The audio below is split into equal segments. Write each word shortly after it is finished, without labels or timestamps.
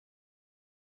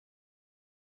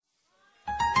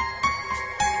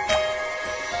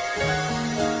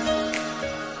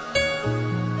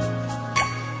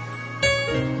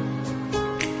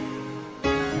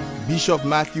Bishop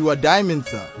Matthew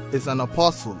Adaimensa is an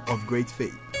apostle of great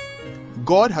faith.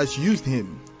 God has used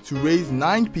him to raise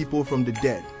 9 people from the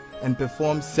dead and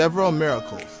perform several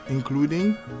miracles,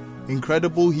 including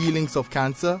incredible healings of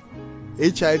cancer,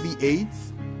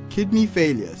 HIV/AIDS, kidney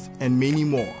failures, and many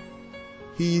more.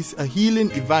 He is a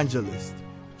healing evangelist,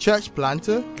 church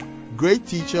planter, great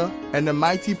teacher, and a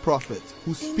mighty prophet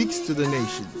who speaks to the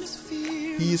nations.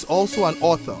 He is also an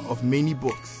author of many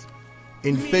books.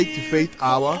 In Faith to Faith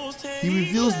Hour, he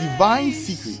reveals divine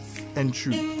secrets and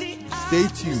truth. Stay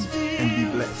tuned and be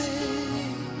blessed.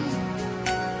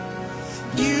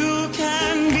 You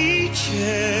can be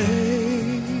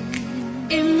changed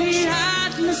in the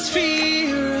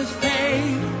atmosphere of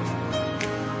faith.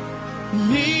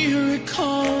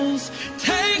 Miracles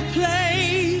take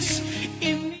place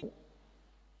in.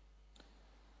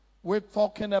 We're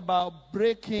talking about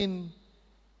breaking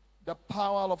the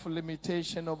power of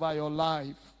limitation over your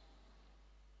life.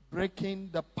 Breaking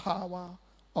the power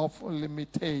of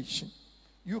limitation.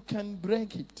 You can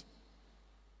break it.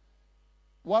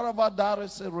 Whatever that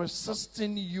is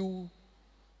resisting you,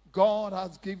 God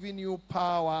has given you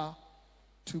power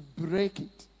to break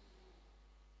it.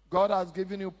 God has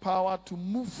given you power to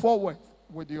move forward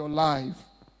with your life.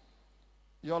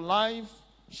 Your life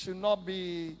should not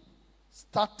be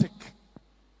static,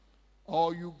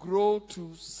 or you grow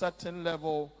to certain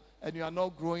level and you are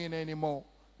not growing anymore.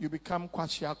 You become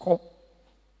kwashiako.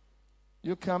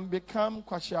 You can become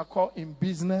kwashiako in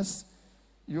business.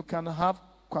 You can have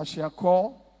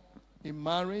kwashiako in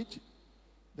marriage.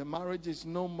 The marriage is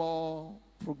no more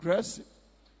progressive.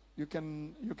 You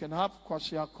can have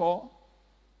kwashiako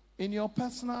in your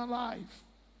personal life.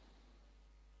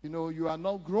 You know, you are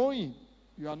not growing.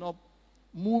 You are not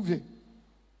moving.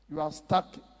 You are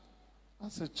stuck.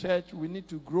 As a church, we need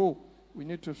to grow. We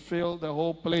need to fill the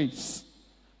whole place.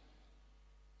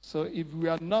 So if we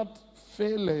are not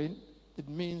failing, it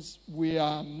means we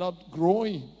are not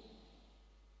growing.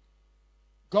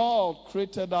 God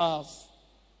created us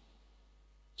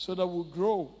so that we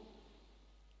grow.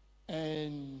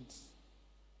 And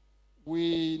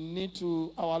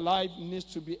our life needs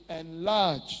to be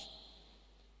enlarged.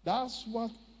 That's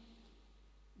what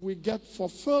we get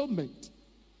fulfillment.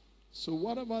 So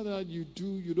whatever that you do,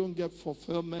 you don't get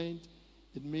fulfillment.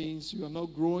 It means you are not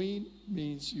growing. It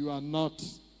means you are not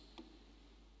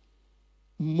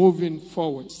moving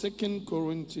forward. 2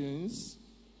 Corinthians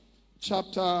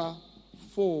chapter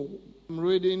 4. I'm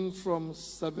reading from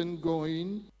 7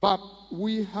 going. But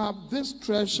we have this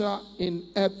treasure in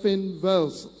earthen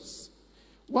vessels.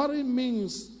 What it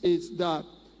means is that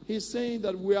he's saying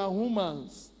that we are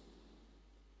humans.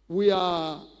 We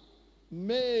are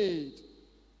made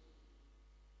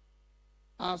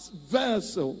as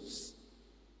vessels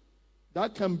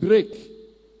that can break.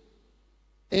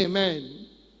 Amen.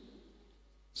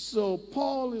 So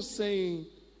Paul is saying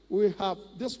we have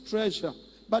this treasure,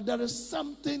 but there is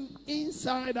something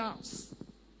inside us.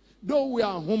 Though we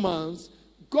are humans,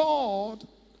 God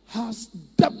has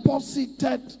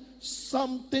deposited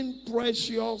something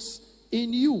precious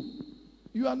in you.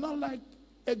 You are not like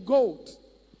a goat.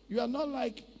 You are not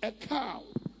like a cow.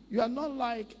 You are not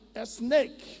like a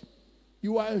snake.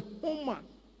 You are a human.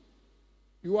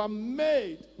 You are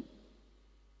made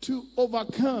to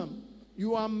overcome.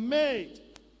 You are made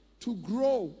to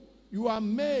grow. You are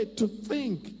made to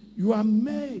think. You are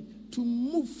made to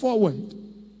move forward.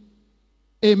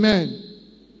 Amen.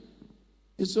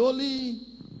 It's only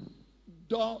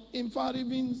dog. In fact,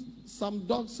 even some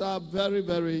dogs are very,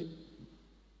 very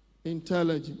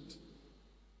intelligent.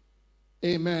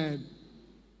 Amen.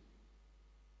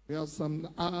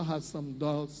 I have some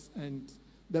dogs, and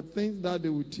the things that they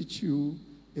will teach you,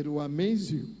 it will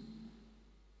amaze you.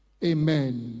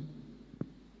 Amen.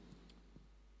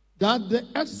 That the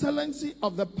excellency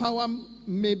of the power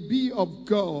may be of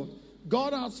God.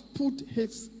 God has put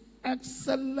his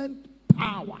excellent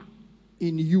power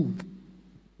in you.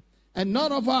 And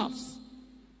none of us,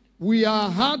 we are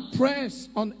hard pressed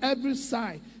on every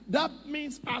side. That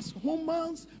means as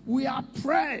humans, we are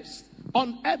pressed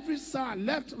on every side,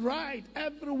 left, right,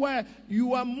 everywhere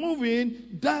you are moving,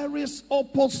 there is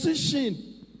opposition.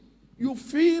 You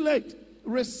feel it,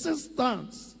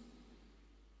 resistance.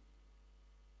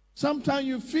 Sometimes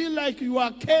you feel like you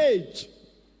are caged.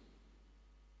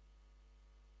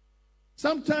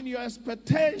 Sometimes your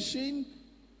expectation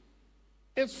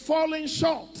is falling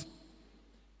short.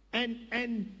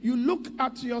 And you look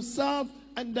at yourself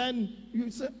and then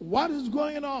you say, what is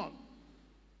going on?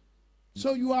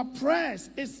 So you are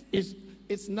pressed.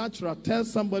 It's natural. Tell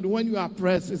somebody when you are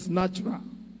pressed, it's natural.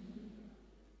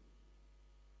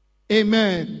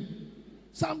 Amen.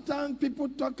 Sometimes people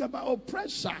talk about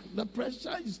pressure. The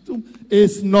pressure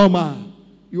is normal.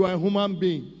 You are a human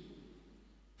being.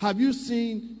 Have you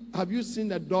seen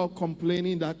a dog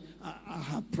complaining that I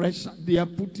have pressure? They are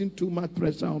putting too much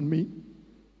pressure on me.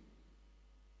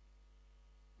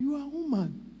 You are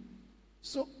human.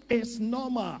 So it's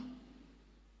normal.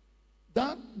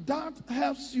 That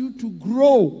helps you to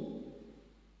grow.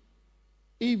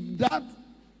 If that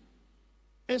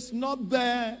is not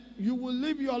there, you will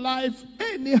live your life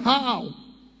anyhow.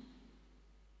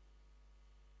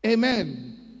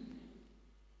 Amen.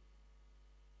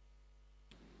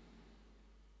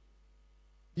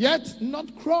 Yet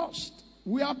not crushed.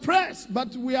 We are pressed,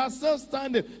 but we are still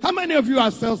standing. How many of you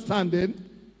are still standing?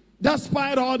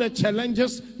 Despite all the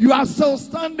challenges, you are still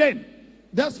standing.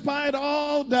 Despite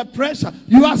all the pressure,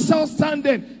 you are still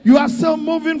standing. You are still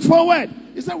moving forward.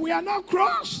 He said, we are not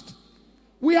crushed.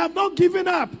 We have not given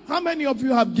up. How many of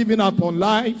you have given up on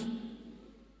life?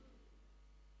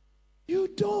 You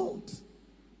don't.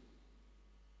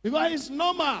 Because it's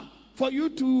normal for you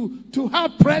to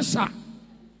have pressure.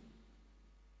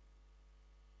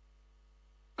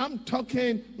 I'm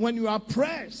talking when you are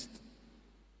pressed.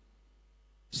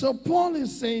 So Paul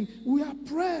is saying, we are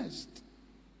pressed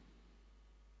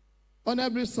on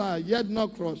every side, yet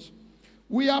not crushed.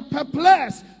 We are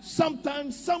perplexed.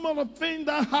 Sometimes some of the things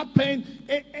that happen,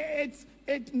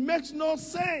 it makes no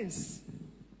sense.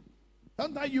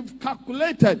 Sometimes you've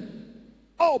calculated,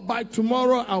 by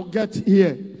tomorrow I'll get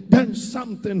here. Then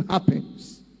something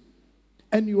happens.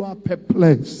 And you are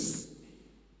perplexed.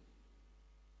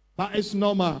 But it's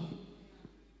normal.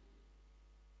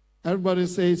 Everybody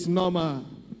say it's normal.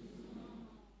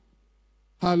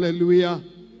 Hallelujah.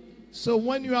 So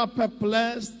when you are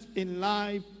perplexed in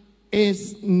life,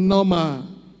 it's normal.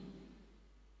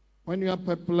 When you are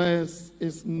perplexed,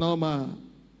 it's normal.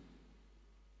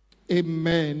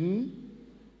 Amen.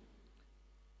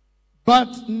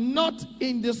 But not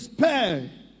in despair.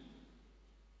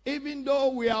 Even though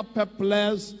we are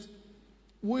perplexed,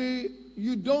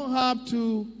 you don't have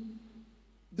to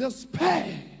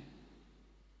despair.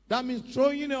 That means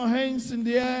throwing your hands in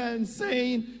the air and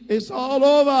saying, it's all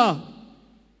over.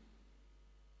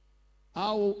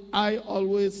 I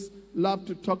always love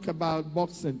to talk about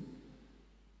boxing.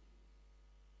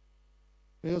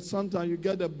 Because sometimes you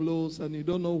get the blows and you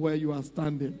don't know where you are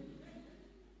standing.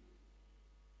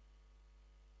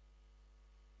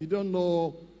 You don't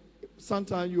know.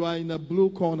 Sometimes you are in a blue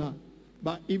corner.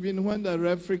 But even when the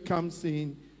referee comes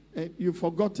in, you've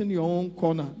forgotten your own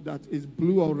corner, that is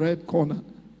blue or red corner.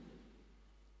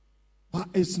 But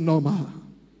it's normal.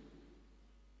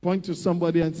 Point to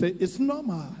somebody and say, it's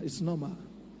normal. It's normal.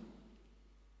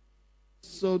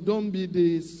 So don't be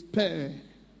despair.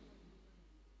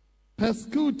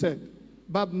 Persecuted,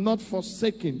 but not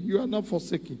forsaken. You are not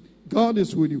forsaken. God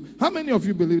is with you. How many of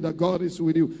you believe that God is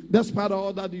with you? Despite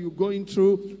all that you're going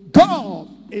through, God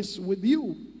is with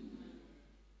you.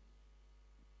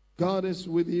 God is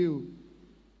with you.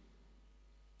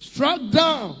 Struck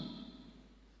down,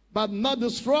 but not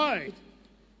destroyed.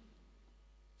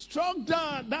 Struck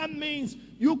down, that means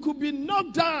you could be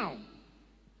knocked down.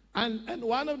 And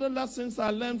one of the lessons I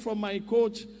learned from my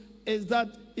coach is that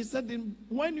he said,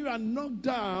 when you are knocked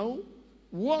down,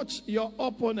 watch your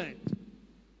opponent.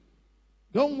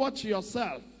 Don't watch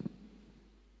yourself.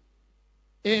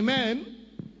 Amen.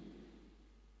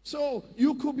 So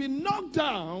you could be knocked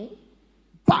down,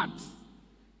 but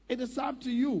it is up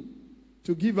to you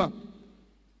to give up.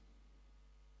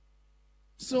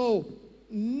 So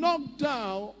knocked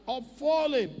down or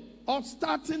falling or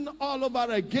starting all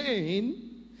over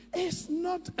again is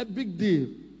not a big deal.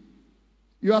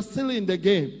 You are still in the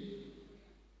game.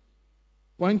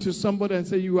 Point to somebody and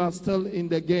say, you are still in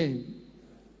the game.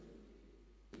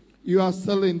 You are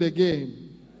still in the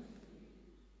game.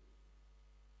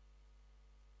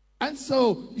 And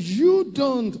so you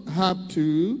don't have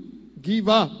to give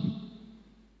up.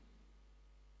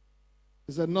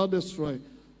 He said, not destroy.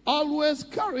 Always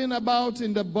carrying about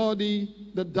in the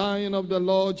body the dying of the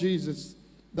Lord Jesus,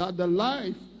 that the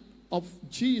life of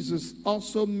Jesus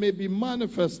also may be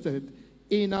manifested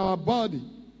in our body.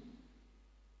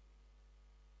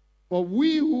 For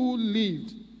we who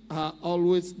lived are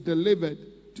always delivered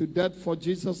to death for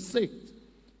Jesus' sake,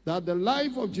 that the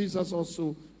life of Jesus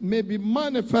also may be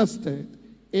manifested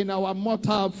in our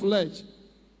mortal flesh.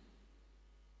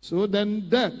 So then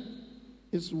death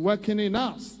is working in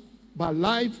us, but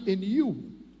life in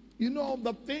you. You know,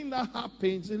 the thing that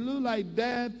happens, it looks like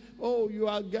death, you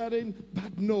are getting,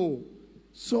 but no.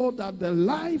 So that the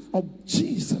life of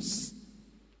Jesus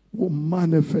will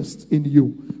manifest in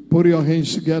you. Put your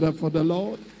hands together for the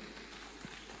Lord.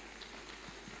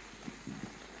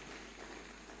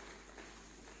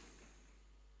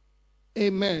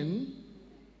 Amen.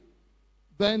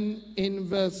 Then in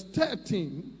verse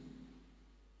 13,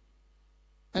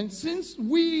 and since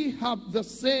we have the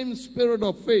same spirit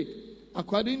of faith,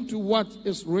 according to what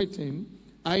is written,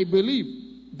 I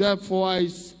believe, therefore I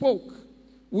spoke.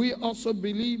 We also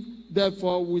believe,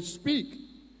 therefore we speak.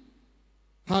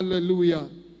 Hallelujah.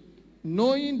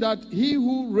 Knowing that he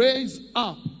who raised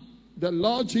up the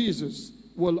Lord Jesus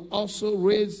will also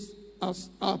raise us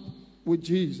up with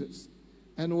Jesus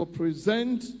and will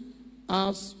present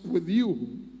us with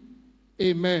you.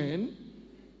 Amen.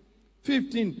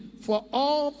 15. For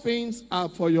all things are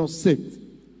for your sake.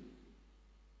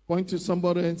 Point to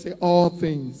somebody and say, all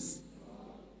things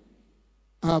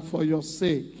are for your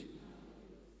sake.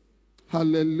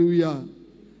 Hallelujah.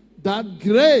 That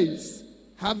grace,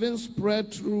 having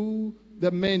spread through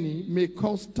the many, may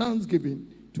cause thanksgiving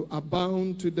to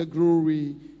abound to the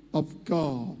glory of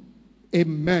God.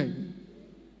 Amen.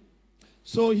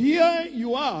 So here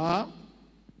you are,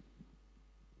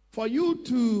 for you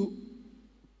to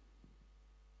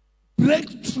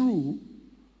break through,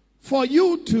 for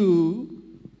you to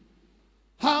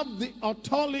have the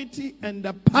authority and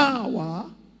the power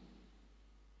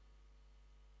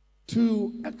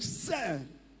to excel,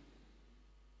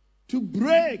 to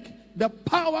break the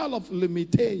power of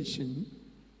limitation,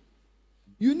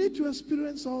 you need to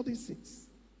experience all these things.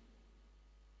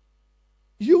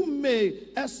 You may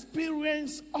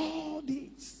experience all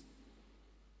these,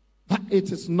 but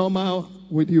it is normal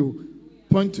with you.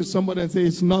 Point to somebody and say,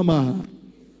 it's normal.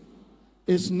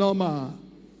 It's normal.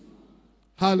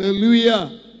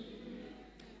 Hallelujah.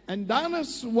 And that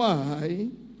is why,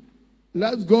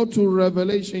 let's go to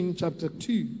Revelation chapter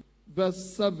 2,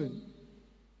 verse 7.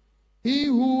 He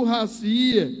who has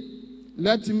ear,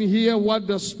 let him hear what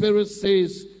the Spirit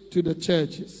says to the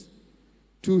churches.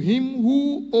 To him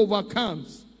who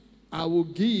overcomes, I will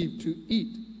give to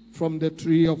eat from the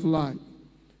tree of life,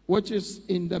 which is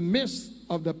in the midst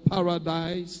of the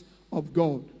paradise of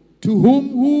God. To whom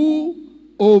who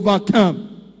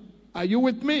overcome. Are you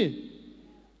with me?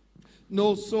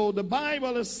 No, so the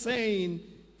Bible is saying,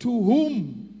 to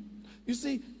whom. You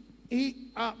see,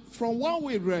 from what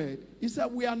we read, he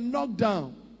said we are knocked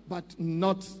down, but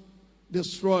not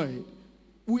destroyed.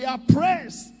 We are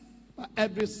pressed by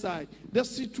every side. The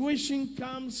situation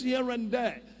comes here and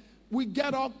there. We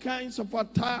get all kinds of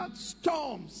attacks,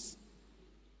 storms.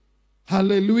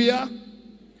 Hallelujah.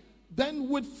 Then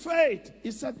with faith,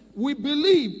 he said, we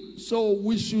believe, so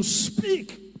we should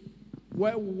speak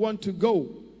where we want to go,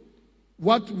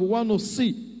 what we want to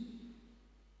see.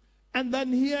 And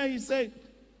then here he said,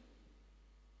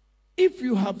 if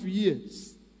you have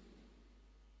ears,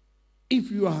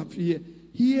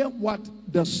 hear what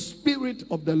the Spirit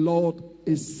of the Lord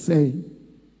is saying.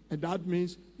 And that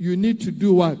means you need to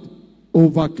do what?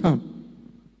 Overcome.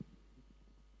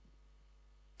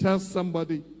 Tell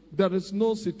somebody, there is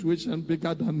no situation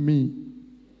bigger than me.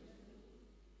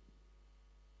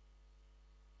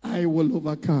 I will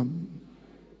overcome.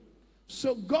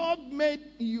 So God made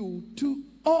you to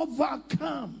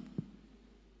overcome.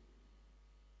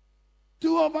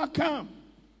 To overcome.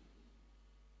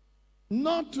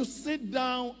 Not to sit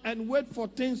down and wait for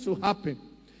things to happen.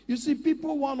 You see,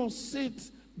 people want to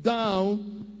sit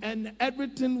down and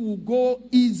everything will go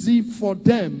easy for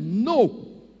them. No.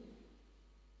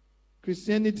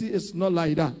 Christianity is not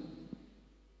like that.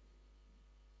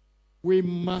 We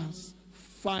must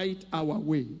fight our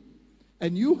way.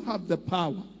 And you have the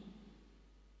power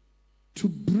to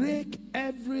break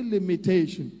every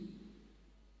limitation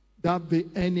that the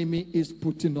enemy is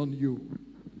putting on you.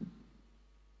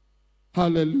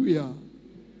 Hallelujah.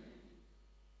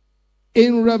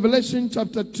 In Revelation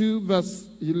chapter 2, verse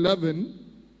 11,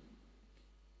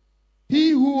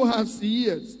 he who has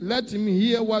ears, let him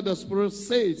hear what the Spirit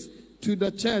says to the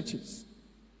churches.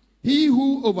 He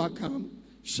who overcomes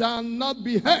shall not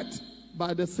be hurt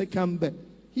by the second death.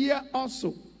 Here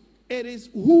also, it is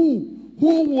who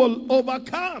will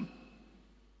overcome.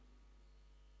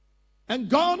 And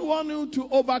God wants you to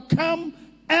overcome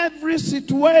every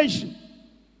situation.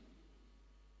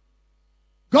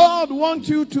 God wants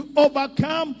you to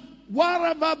overcome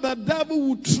whatever the devil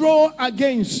will throw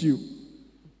against you.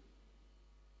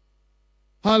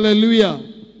 Hallelujah.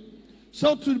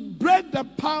 So to break the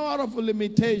power of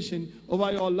limitation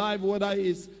over your life, whether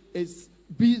it's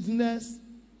business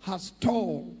has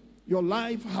stalled, your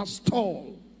life has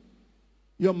stalled,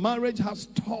 your marriage has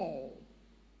stalled,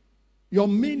 your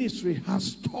ministry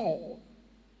has stalled,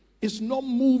 it's not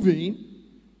moving.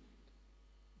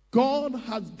 God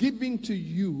has given to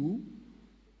you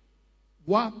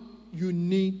what you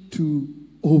need to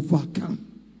overcome.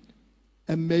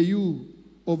 And may you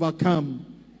overcome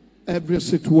every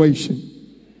situation.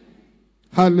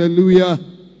 Hallelujah.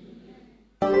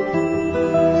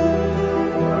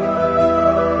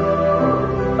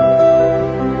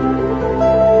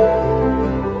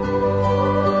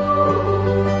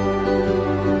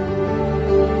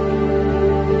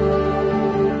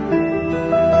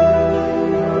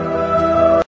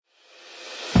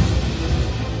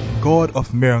 God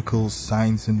of miracles,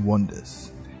 signs and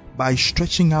wonders, by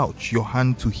stretching out your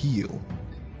hand to heal,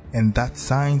 and that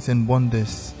signs and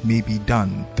wonders may be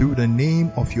done through the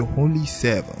name of your holy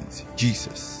servant,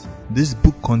 Jesus. This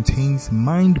book contains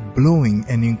mind-blowing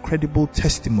and incredible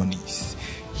testimonies,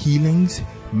 healings,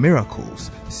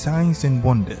 miracles, signs and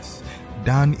wonders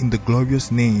done in the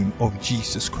glorious name of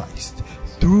Jesus Christ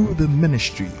through the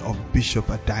ministry of Bishop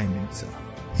Addae-Mensah.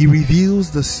 He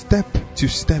reveals the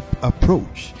step-to-step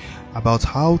approach about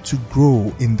how to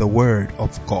grow in the Word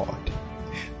of God,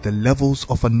 the levels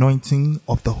of anointing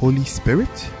of the Holy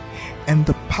Spirit, and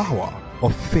the power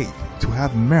of faith to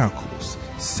have miracles,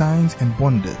 signs and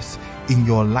wonders in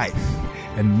your life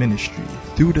and ministry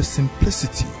through the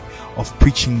simplicity of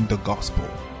preaching the gospel.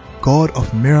 God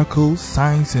of miracles,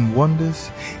 signs and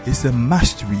wonders is a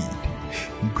must read.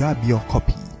 Grab your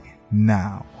copy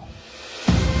now.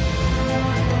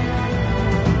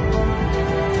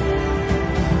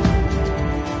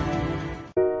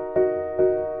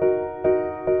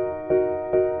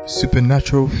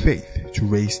 Supernatural faith to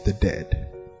raise the dead.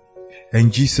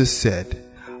 And Jesus said,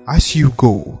 "As you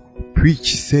go,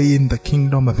 preach, saying, the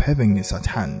kingdom of heaven is at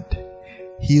hand.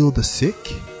 Heal the sick,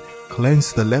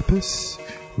 cleanse the lepers,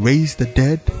 raise the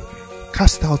dead,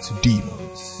 cast out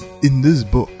demons." In this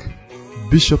book,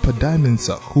 Bishop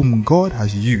Addae-Mensah, whom God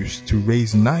has used to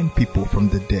raise 9 people from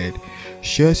the dead,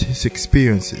 shares his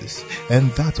experiences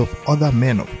and that of other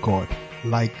men of God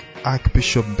like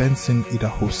Archbishop Benson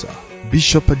Idahosa.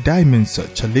 Bishop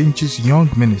Addae-Mensah challenges young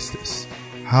ministers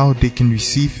how they can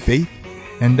receive faith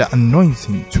and the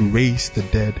anointing to raise the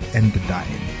dead and the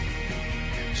dying.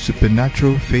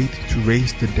 Supernatural faith to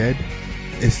raise the dead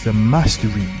is a must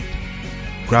read.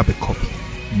 Grab a copy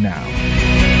now.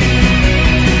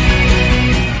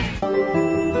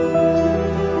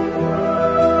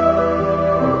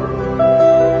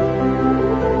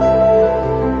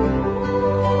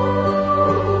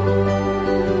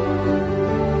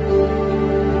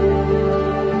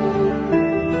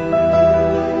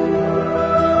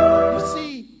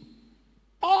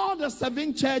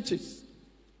 Churches,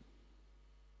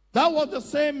 that was the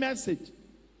same message.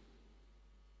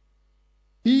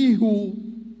 He who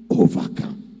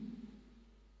overcome.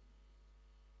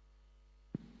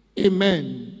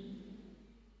 Amen.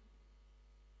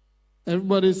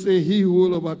 Everybody say, he who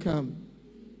will overcome.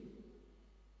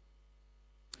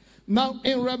 Now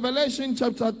in Revelation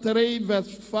chapter 3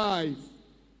 verse 5,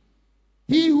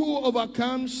 he who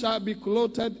overcomes shall be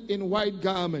clothed in white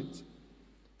garments,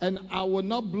 and I will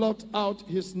not blot out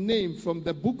his name from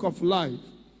the book of life,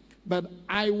 but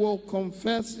I will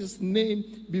confess his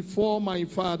name before my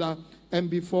Father and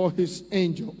before his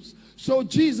angels. So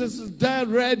Jesus is there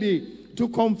ready to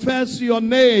confess your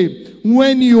name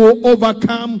when you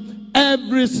overcome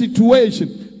every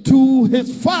situation to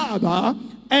his Father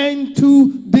and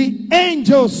to the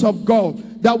angels of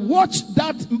God. That watch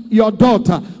that your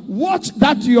daughter, watch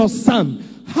that your son,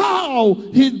 how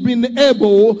he's been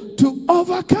able to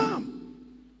overcome.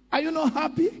 Are you not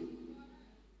happy?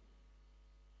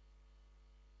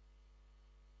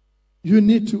 You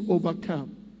need to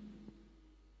overcome.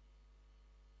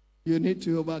 You need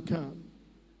to overcome.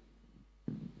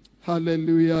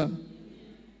 Hallelujah.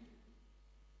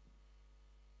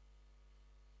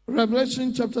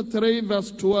 Revelation chapter 3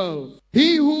 verse 12.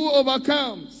 He who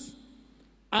overcomes,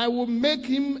 I will make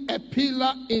him a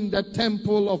pillar in the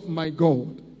temple of my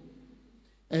God,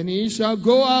 and he shall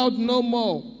go out no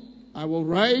more. I will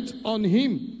write on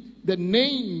him the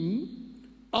name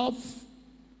of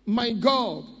my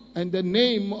God and the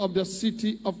name of the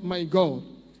city of my God,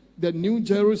 the new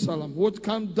Jerusalem, which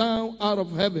come down out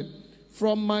of heaven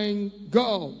from my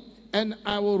God, and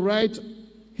I will write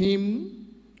him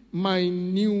my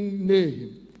new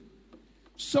name.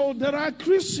 So there are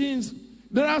Christians,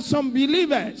 there are some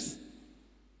believers,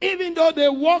 even though they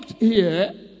walked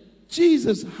here,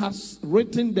 Jesus has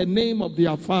written the name of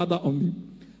their Father on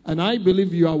them. And I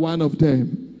believe you are one of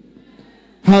them.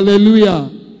 Hallelujah.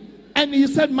 And he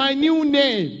said, my new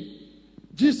name,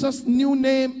 Jesus' new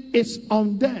name is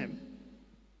on them.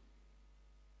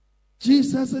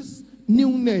 Jesus'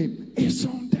 new name is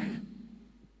on them.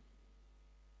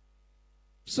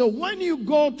 So when you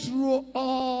go through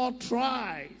all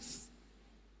trials,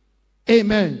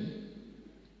 amen,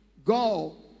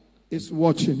 God is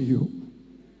watching you.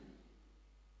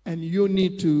 and you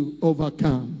need to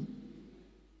overcome.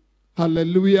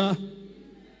 Hallelujah.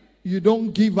 You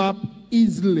don't give up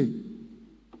easily.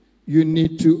 You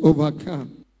need to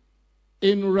overcome.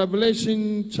 In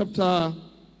Revelation chapter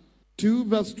 2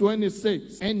 verse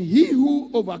 26, and he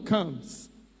who overcomes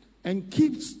and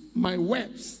keeps my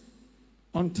words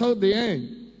until the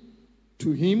end,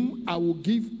 to him I will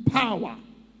give power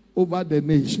over the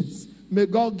nations. May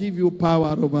God give you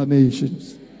power over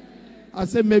nations. I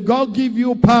say, may God give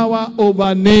you power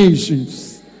over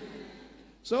nations.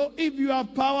 So if you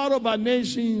have power over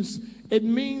nations, it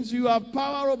means you have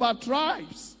power over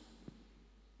tribes.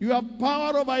 You have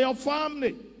power over your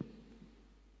family.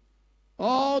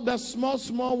 All the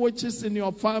small witches in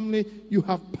your family, you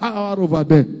have power over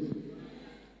them.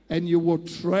 And you will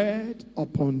tread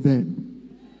upon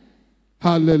them.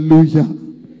 Hallelujah.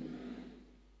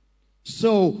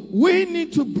 So we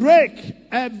need to break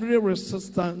every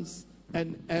resistance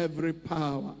and every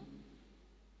power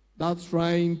that's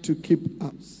trying to keep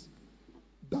us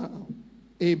down.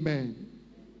 Amen.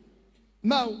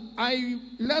 Now,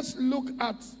 let's look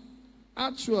at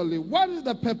actually what is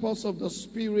the purpose of the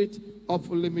spirit of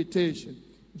limitation.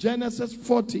 Genesis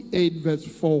 48 verse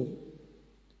 4.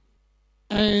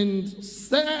 And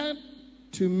said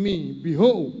to me,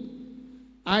 behold,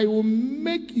 I will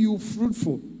make you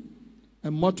fruitful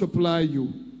and multiply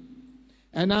you.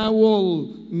 And I will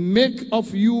make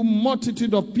of you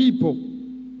multitude of people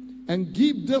and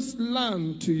give this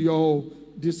land to your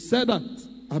descendants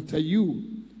after you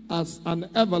as an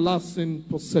everlasting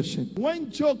possession.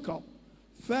 When Jacob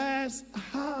first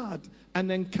had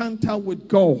an encounter with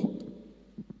God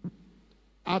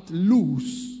at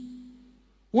Luz,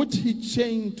 which he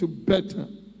changed to better,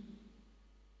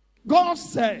 God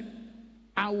said,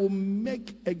 I will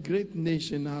make a great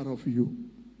nation out of you.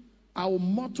 I will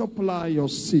multiply your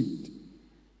seed.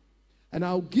 And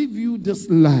I'll give you this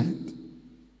land.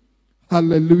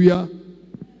 Hallelujah.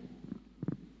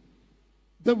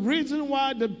 The reason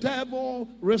why the devil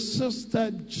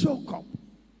resisted Jacob.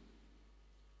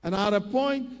 And at a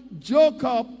point,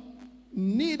 Jacob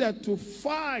needed to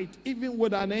fight even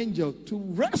with an angel, to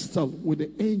wrestle with the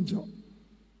angel.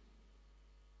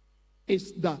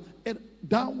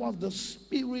 That was the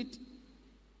spirit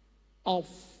of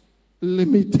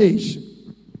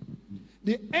limitation.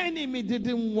 The enemy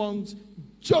didn't want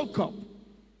Jacob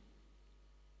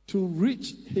to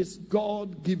reach his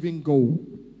God-given goal.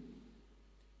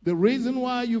 The reason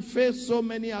why you face so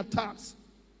many attacks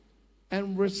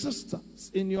and resistance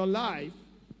in your life,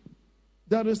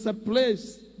 there is a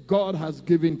place God has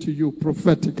given to you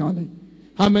prophetically.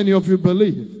 How many of you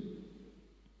believe?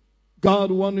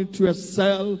 God wanted to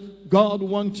excel. God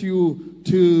wants you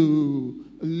to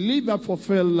live a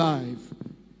fulfilled life.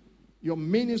 Your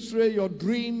ministry, your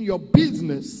dream, your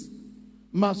business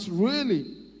must really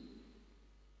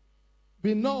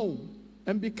be known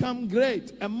and become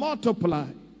great and multiply.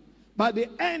 But the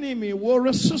enemy will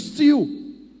resist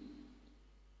you.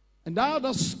 And now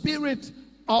the spirit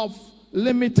of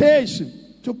limitation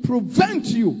to prevent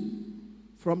you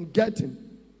from getting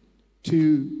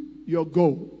to your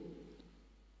goal.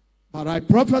 But I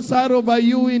prophesy over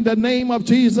you in the name of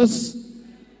Jesus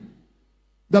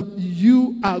that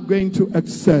you are going to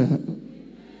excel.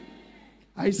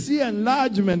 I see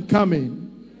enlargement coming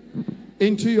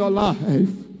into your life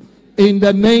in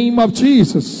the name of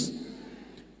Jesus.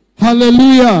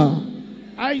 Hallelujah.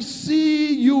 I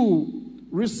see you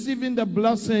receiving the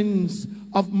blessings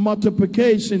of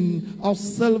multiplication of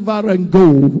silver and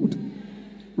gold.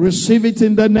 Receive it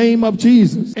in the name of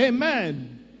Jesus. Amen.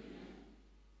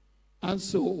 And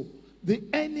so, the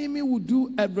enemy will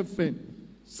do everything.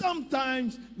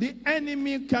 Sometimes the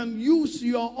enemy can use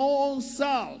your own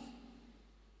self.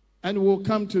 And we'll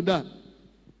come to that.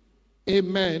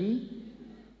 Amen.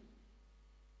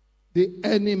 The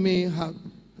enemy has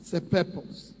a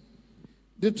purpose.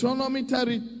 Deuteronomy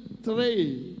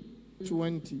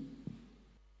 33:20.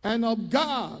 And of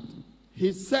God,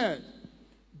 he said,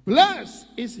 blessed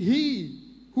is he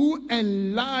who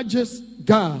enlarges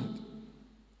God.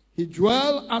 He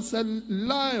dwells as a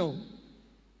lion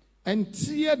and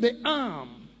tear the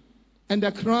arm and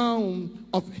the crown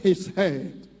of his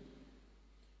head.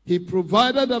 He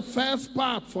provided the first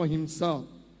part for himself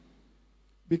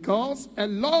because a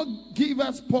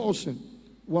lawgiver's portion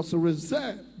was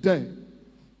reserved there.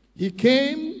 He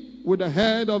came with the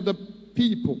head of the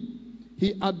people.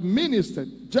 He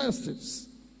administered justice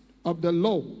of the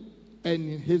law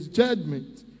and his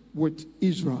judgment with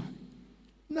Israel.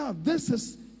 Now, this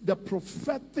is the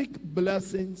prophetic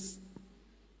blessings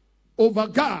over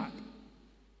God.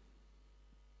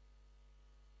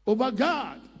 Over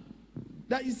God.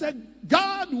 that he said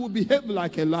God will behave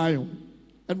like a lion.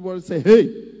 Everybody say,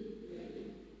 hey.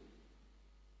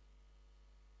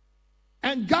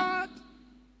 And God,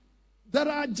 there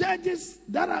are judges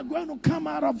that are going to come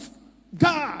out of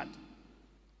God.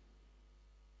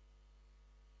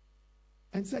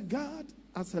 And said, God,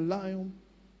 as a lion,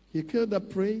 he killed the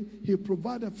prey, he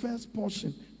provided the first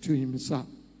portion to himself.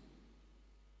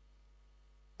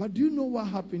 But do you know what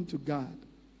happened to God?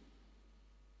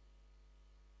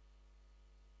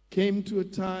 Came to a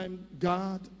time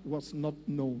God was not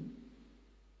known.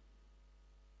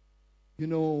 You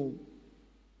know,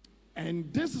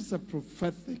 and this is a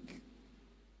prophetic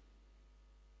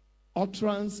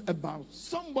utterance about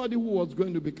somebody who was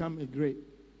going to become a great.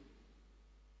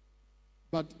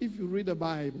 But if you read the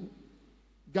Bible,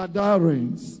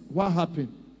 Gadarenes, what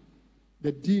happened?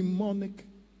 The demoniac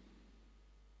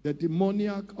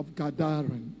of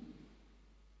Gadarene.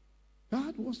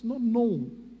 God was not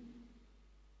known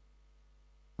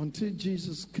until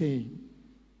Jesus came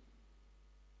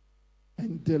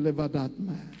and delivered that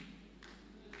man.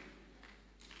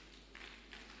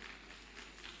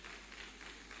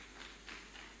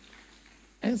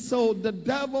 And so the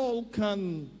devil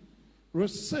can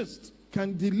resist,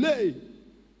 can delay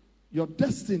your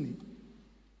destiny.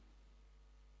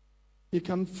 He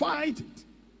can fight it.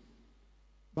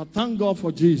 But thank God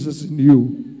for Jesus in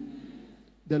you,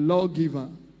 the lawgiver.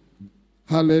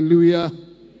 Hallelujah.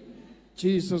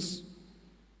 Jesus.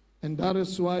 And that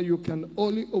is why you can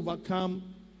only overcome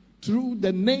through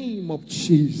the name of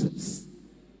Jesus.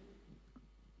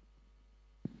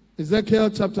 Ezekiel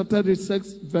chapter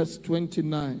 36, verse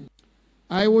 29.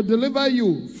 I will deliver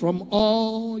you from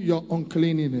all your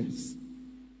uncleanness.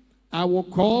 I will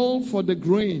call for the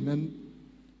grain and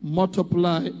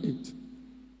multiply it,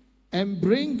 and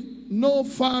bring no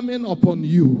famine upon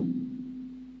you.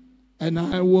 And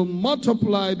I will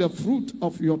multiply the fruit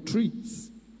of your trees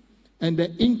and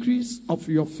the increase of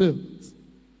your fields,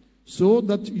 so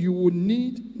that you will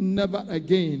need never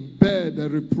again bear the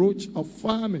reproach of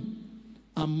famine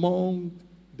among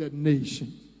the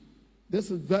nations. This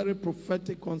is very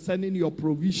prophetic concerning your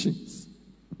provisions.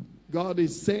 God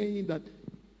is saying that,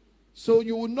 so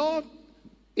you will not,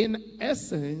 in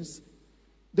essence,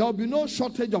 there will be no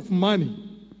shortage of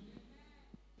money.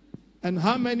 And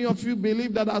how many of you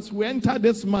believe that as we enter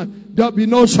this month, there will be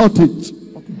no shortage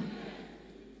of money?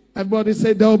 Everybody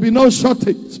say, there will be no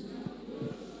shortage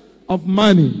of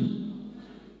money.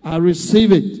 I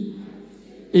receive it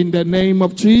in the name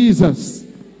of Jesus.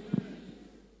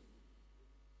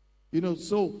 You know,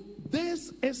 so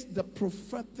this is the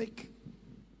prophetic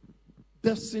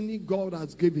destiny God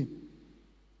has given.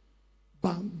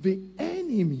 But the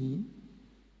enemy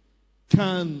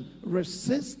can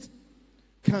resist,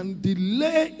 can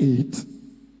delay it,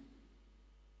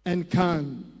 and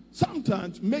can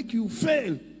sometimes make you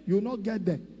fail. You will not get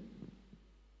there.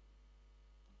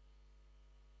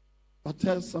 But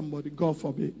tell somebody, God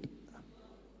forbid,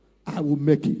 I will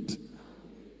make it.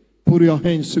 Put your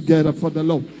hands together for the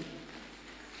Lord.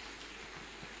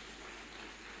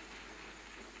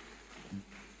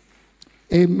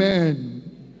 Amen.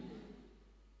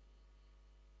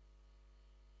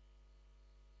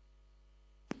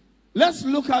 Let's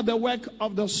look at the work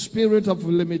of the spirit of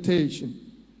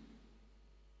limitation.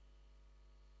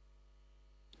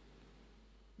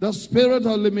 The spirit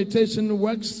of limitation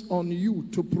works on you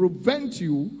to prevent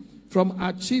you from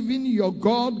achieving your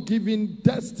God-given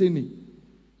destiny.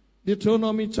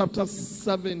 Deuteronomy chapter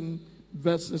 7,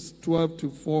 verses 12 to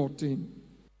 14.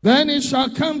 Then it shall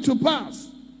come to pass,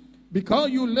 because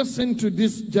you listen to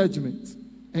this judgment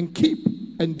and keep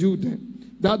and do them,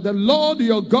 that the Lord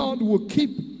your God will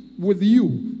keep with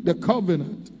you the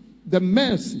covenant, the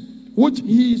mercy, which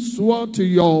he swore to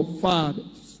your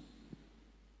fathers.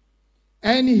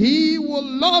 And he will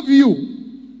love you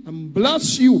and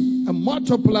bless you and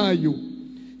multiply you.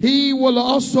 He will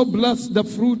also bless the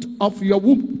fruit of your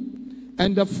womb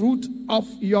and the fruit of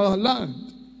your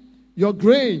land, your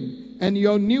grain and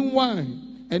your new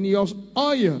wine and your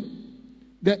oil,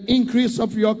 the increase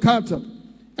of your cattle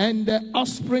and the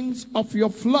offsprings of your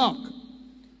flock,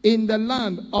 in the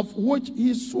land of which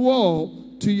he swore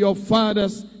to your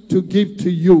fathers to give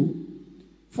to you.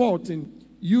 14.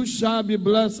 You shall be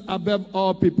blessed above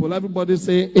all people. Everybody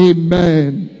say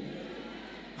amen.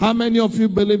 How many of you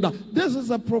believe that? This is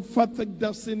a prophetic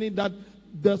destiny that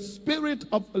the spirit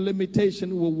of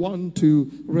limitation will want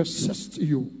to resist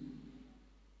you.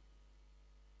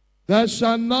 There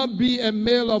shall not be a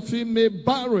male or female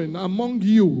barren among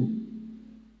you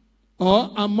or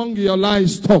among your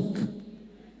livestock.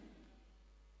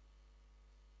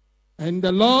 And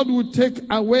the Lord will take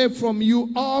away from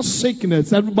you all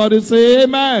sickness. Everybody say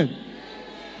amen.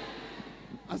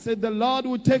 I said the Lord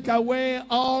will take away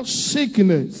all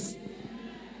sickness.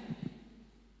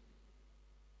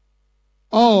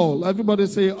 All. Everybody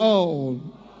say all.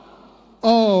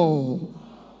 All.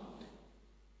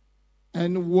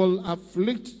 And will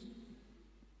afflict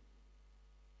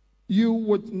you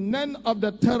with none of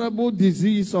the terrible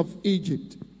disease of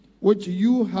Egypt, which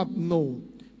you have known,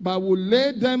 but will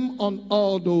lay them on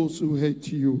all those who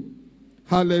hate you.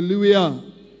 Hallelujah.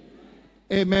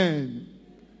 Amen.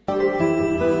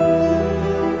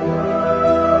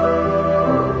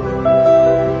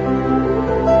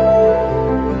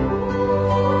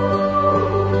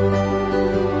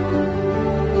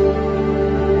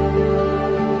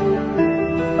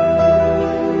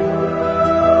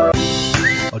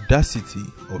 Audacity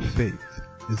of Faith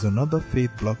is another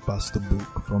faith blockbuster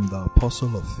book from the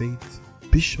Apostle of Faith,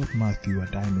 Bishop Matthew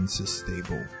Adiamansa's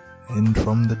stable. And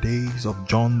from the days of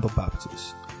John the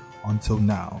Baptist until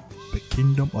now, the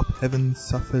kingdom of heaven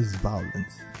suffers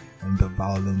violence, and the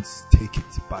violence take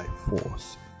it by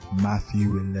force.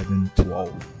 Matthew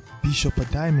 11:12. Bishop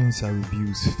Adiamansa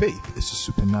reviews faith is a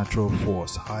supernatural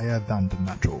force higher than the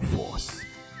natural force.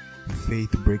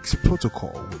 Faith breaks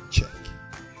protocol with check.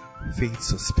 Faith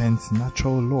suspends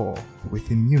natural law with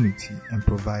immunity and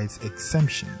provides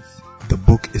exemptions. The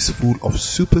book is full of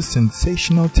super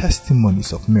sensational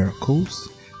testimonies of miracles,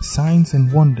 signs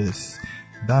and wonders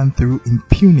done through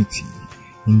impunity,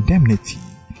 indemnity,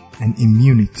 and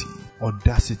immunity.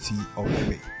 Audacity of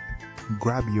Faith.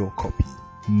 Grab your copy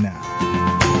now.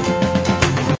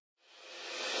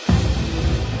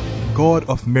 God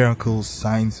of miracles,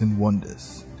 signs and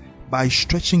wonders, by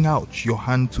stretching out your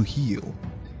hand to heal,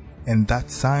 and that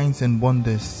signs and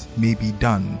wonders may be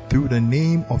done through the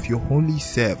name of your holy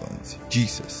servant,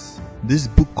 Jesus. This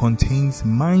book contains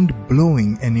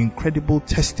mind-blowing and incredible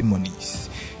testimonies,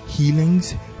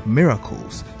 healings,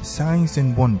 miracles, signs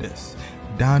and wonders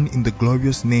done in the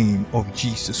glorious name of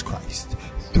Jesus Christ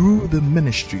through the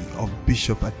ministry of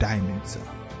Bishop Adiamansa.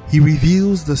 He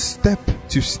reveals the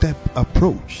step-to-step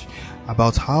approach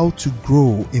about how to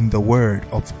grow in the Word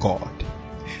of God,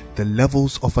 the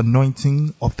levels of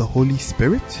anointing of the Holy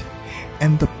Spirit,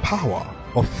 and the power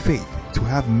of faith to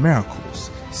have miracles,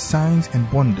 signs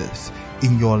and wonders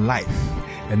in your life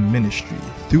and ministry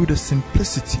through the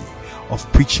simplicity of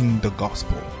preaching the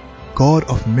gospel. God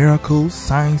of miracles,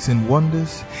 signs and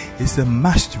wonders is a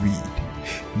must read.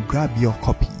 Grab your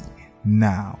copy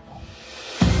now.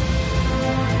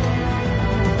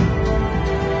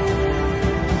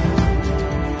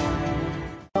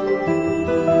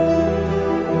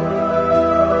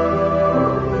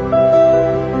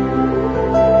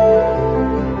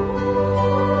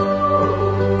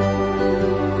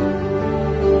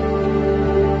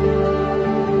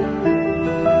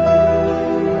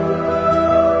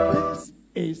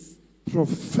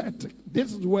 Prophetic.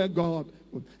 This is where God,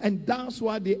 and that's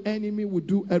why the enemy will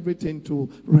do everything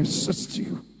to resist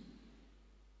you.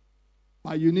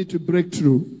 But you need to break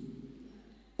through.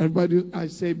 Everybody, I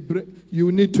say,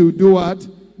 you need to do what?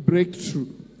 Break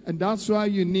through. And that's why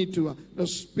you need to, the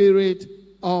spirit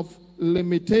of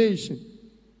limitation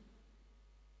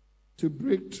to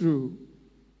break through.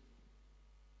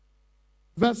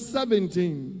 Verse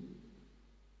 17.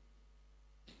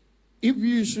 If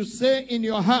you should say in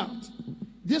your heart,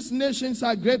 these nations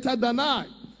are greater than I,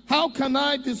 how can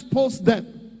I dispose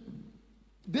them?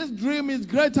 This dream is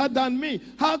greater than me.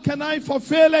 How can I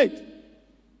fulfill it?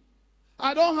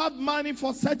 I don't have money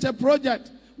for such a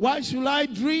project. Why should I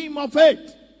dream of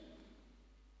it?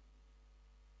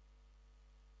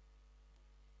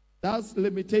 That's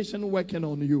limitation working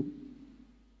on you.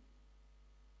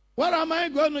 Where am I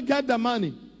going to get the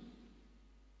money?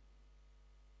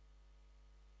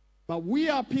 But we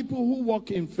are people who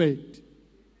walk in faith.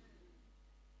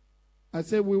 I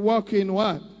say we walk in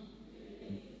what?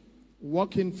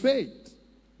 Walk in faith.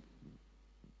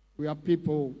 We are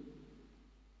people.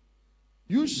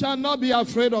 You shall not be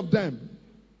afraid of them.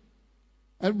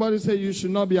 Everybody say you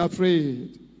should not be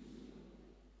afraid.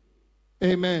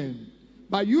 Amen.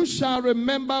 But you shall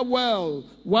remember well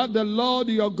what the Lord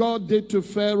your God did to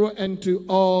Pharaoh and to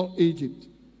all Egypt.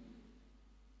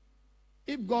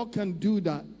 If God can do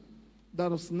that,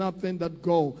 there is nothing that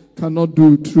God cannot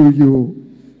do through you.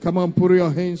 Come on, put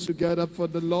your hands together for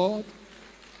the Lord.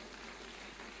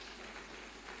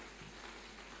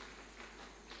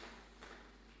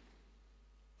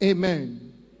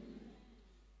 Amen.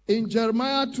 In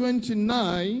Jeremiah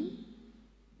 29,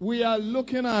 we are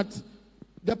looking at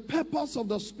The purpose of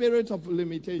the spirit of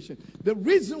limitation, the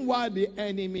reason why the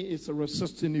enemy is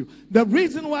resisting you, the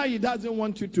reason why he doesn't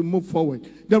want you to move forward,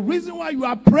 the reason why you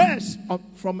are pressed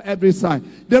from every side,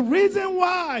 the reason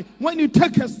why when you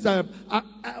take a step,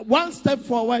 one step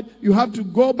forward, you have to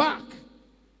go back.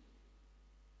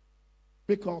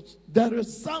 Because there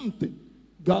is something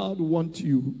God wants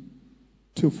you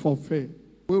to fulfill.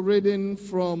 We're reading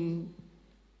from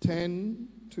 10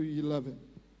 to 11.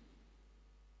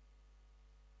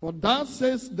 For thus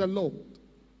says the Lord,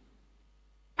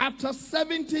 after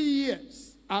 70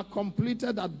 years are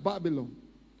completed at Babylon,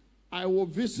 I will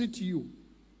visit you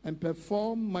and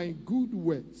perform my good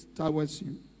works towards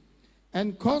you,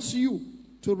 and cause you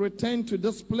to return to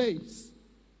this place.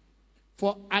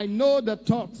 For I know the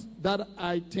thoughts that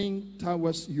I think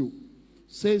towards you,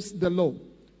 says the Lord,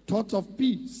 thoughts of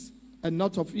peace and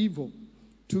not of evil,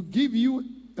 to give you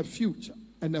a future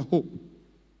and a hope.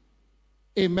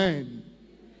 Amen.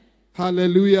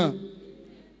 Hallelujah.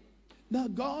 Now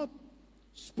God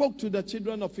spoke to the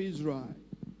children of Israel.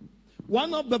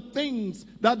 One of the things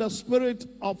that the spirit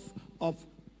of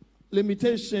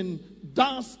limitation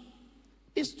does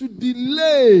is to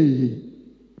delay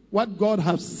what God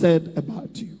has said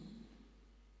about you.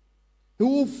 He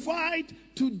will fight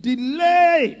to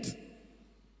delay it.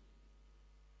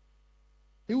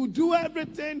 He will do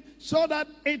everything so that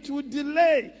it will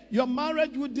delay. Your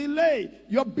marriage will delay.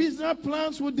 Your business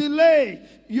plans will delay.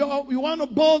 You want to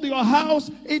build your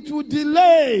house, it will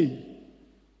delay.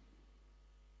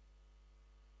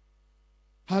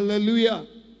 Hallelujah.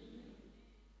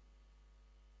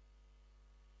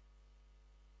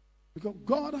 Because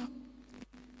God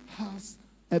has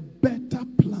a better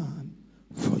plan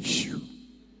for you.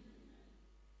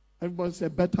 Everybody say a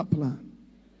better plan.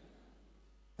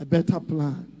 A better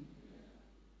plan.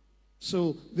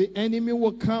 So the enemy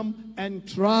will come and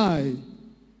try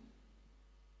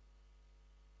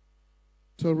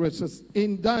to resist.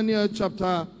 In Daniel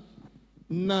chapter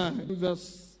 9,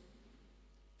 verse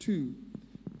 2.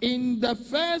 In the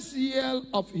first year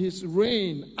of his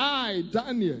reign, I,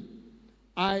 Daniel,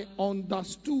 I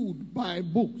understood by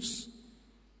books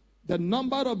the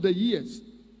number of the years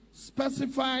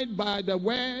specified by the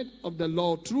word of the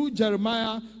Lord through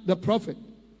Jeremiah the prophet,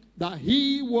 that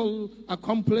he will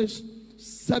accomplish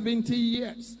 70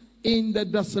 years in the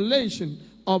desolation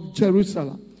of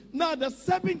Jerusalem. Now the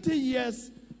 70 years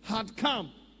had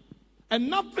come and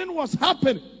nothing was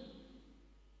happening.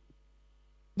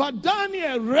 But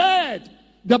Daniel read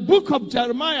the book of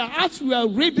Jeremiah as we are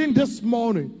reading this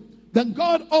morning. Then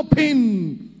God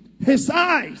opened his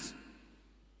eyes,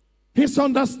 his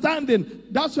understanding.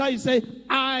 That's why he said,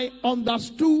 I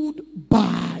understood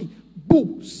by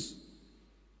books.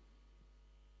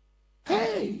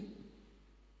 Hey!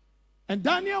 And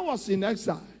Daniel was in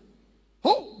exile.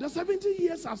 Oh, the 70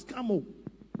 years has come. Oh,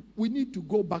 we need to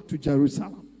go back to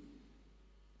Jerusalem.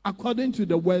 According to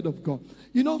the word of God.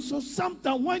 You know, so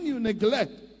sometimes when you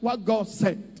neglect what God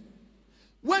said,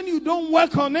 when you don't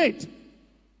work on it,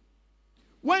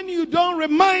 when you don't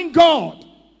remind God,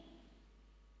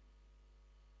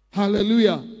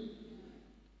 hallelujah,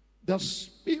 the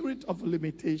spirit of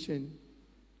limitation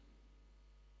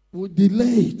will delay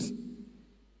it.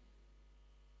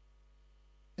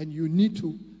 And you need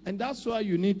to, and that's why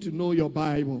you need to know your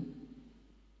Bible.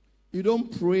 You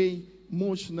don't pray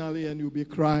emotionally and you'll be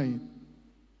crying.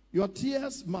 Your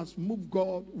tears must move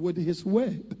God with his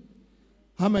word.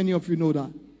 How many of you know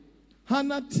that?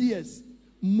 Hannah's tears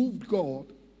moved God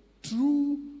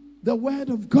through the word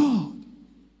of God.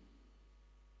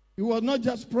 He was not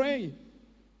just praying.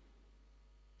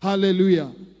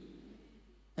 Hallelujah.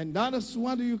 And that is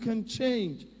what you can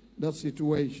change the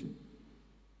situation.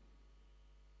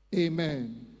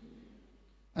 Amen.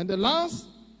 And the last,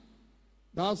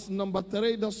 that's number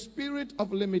 3, the spirit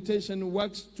of limitation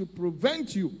works to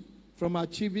prevent you from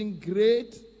achieving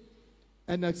great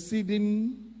and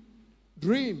exceeding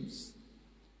dreams.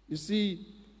 You see,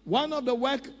 one of the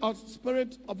work of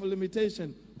spirit of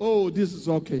limitation, oh, this is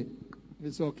okay.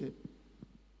 It's okay.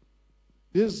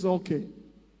 This is okay.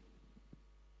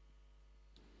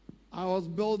 I was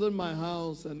building my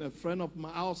house and a friend of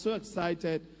mine, I was so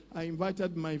excited, I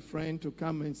invited my friend to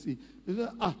come and see. He said,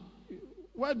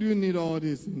 what do you need all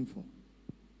this info?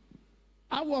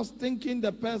 I was thinking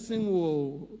the person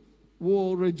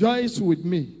will rejoice with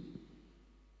me.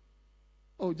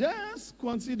 Oh, just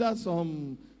consider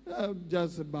some,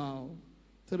 just about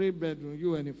 3 bedroom,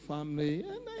 you and a family,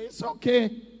 and it's okay.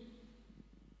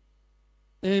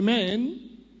 Amen.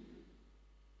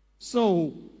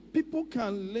 So, people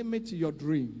can limit your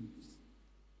dreams.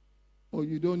 Oh,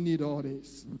 you don't need all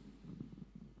this.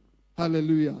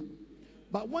 Hallelujah.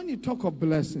 But when you talk of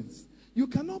blessings, you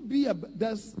cannot be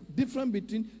there's difference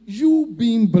between you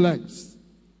being blessed.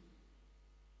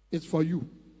 It's for you.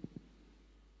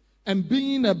 And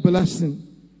being a blessing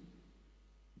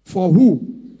for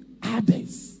who?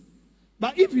 Others.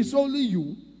 But if it's only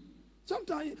you,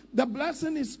 sometimes the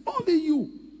blessing is only you.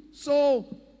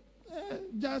 So,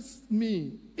 just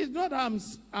me. It's not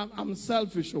I'm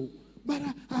selfish, but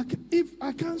if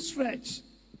I can't stretch,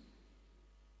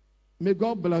 may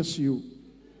God bless you.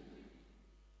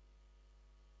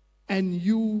 And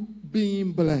you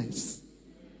being blessed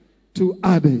to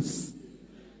others.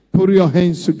 Put your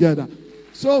hands together.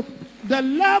 So, the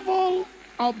level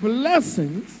of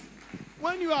blessings,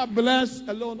 when you are blessed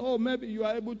alone, maybe you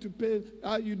are able to pay,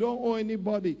 you don't owe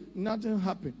anybody, nothing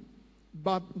happened.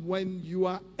 But when you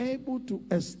are able to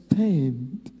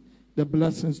extend the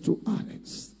blessings to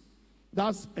others,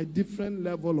 that's a different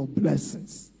level of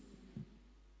blessings.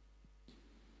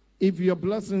 If your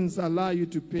blessings allow you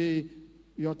to pay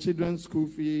your children's school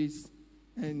fees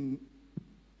and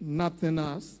nothing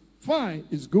else, fine,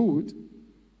 it's good.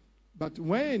 But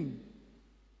when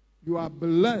you are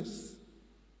blessed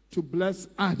to bless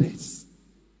others,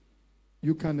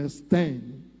 you can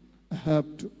extend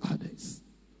help to others.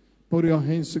 Put your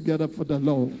hands together for the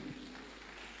Lord.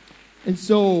 And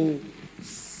so,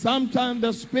 sometimes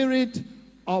the spirit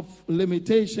of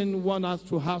limitation wants us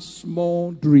to have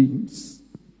small dreams.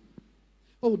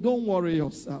 Oh, don't worry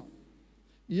yourself.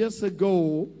 Years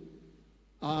ago,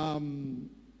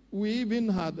 we even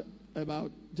had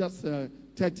about just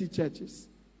 30 churches.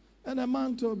 And a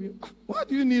man told me, what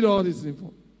do you need all this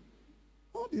for?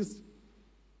 All this.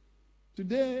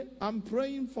 Today, I'm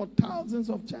praying for thousands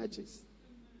of churches.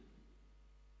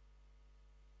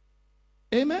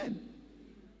 Amen.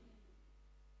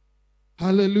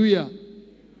 Hallelujah.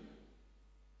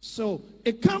 So,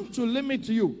 it comes to limit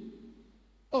you.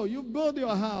 Oh, you build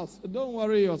your house. Don't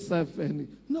worry yourself.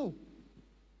 No.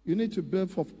 You need to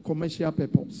build for commercial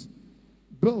purpose.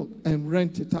 Build and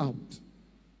rent it out.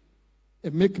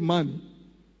 And make money.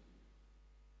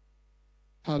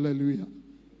 Hallelujah.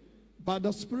 But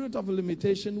the spirit of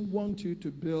limitation wants you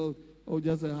to build,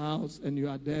 just a house and you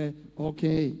are there.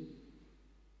 Okay.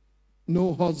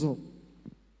 No hustle.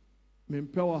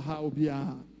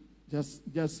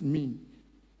 Just me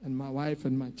and my wife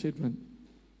and my children.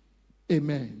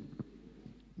 Amen.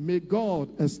 May God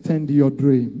extend your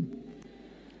dream.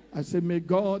 I say, may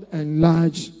God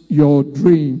enlarge your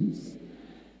dreams.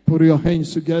 Put your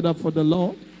hands together for the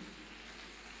Lord.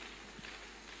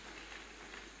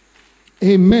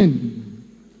 Amen.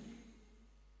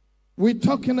 We're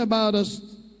talking about us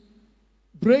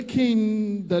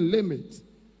breaking the limit,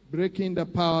 breaking the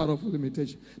power of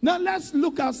limitation. Now let's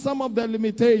look at some of the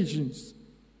limitations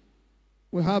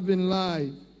we have in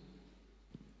life.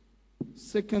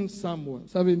 2 Samuel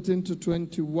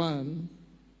 17-21.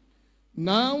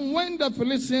 Now when the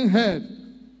Philistines heard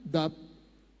that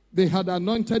they had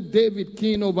anointed David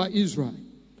king over Israel,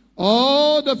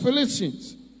 all the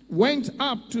Philistines went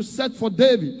up to search for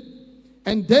David.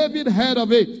 And David heard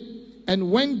of it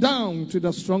and went down to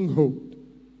the stronghold.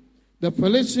 The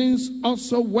Philistines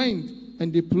also went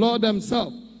and deployed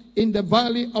themselves in the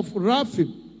valley of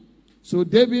Rephaim. So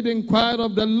David inquired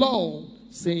of the Lord,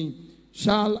 saying,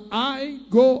 shall I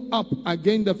go up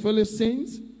against the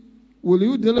Philistines? Will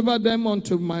you deliver them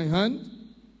unto my hand?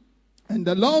 And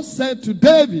the Lord said to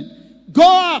David, go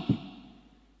up,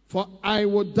 for I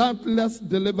will doubtless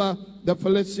deliver the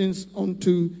Philistines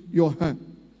unto your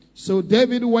hand. So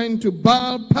David went to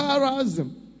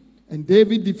Baal-perazim, and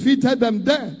David defeated them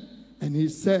there. And he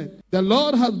said, the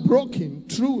Lord has broken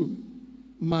through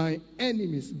my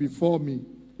enemies before me,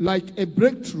 like a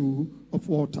breakthrough of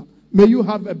water. May you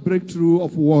have a breakthrough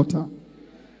of water.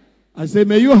 I say,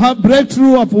 may you have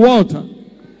breakthrough of water.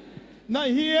 Now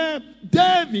here,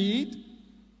 David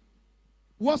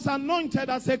was anointed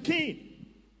as a king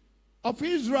of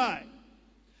Israel,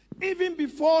 even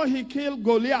before he killed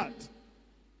Goliath.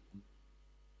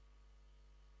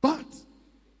 But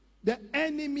the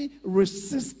enemy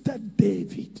resisted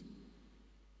David.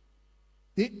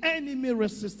 The enemy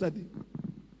resisted him.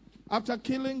 After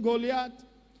killing Goliath,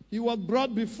 he was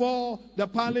brought before the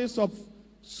palace of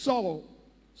Saul.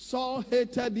 Saul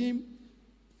hated him.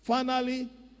 Finally,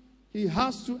 he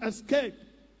has to escape.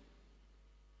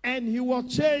 And he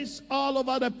was chased all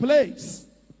over the place.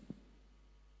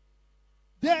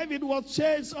 David was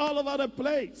chased all over the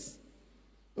place,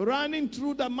 running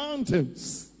through the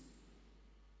mountains.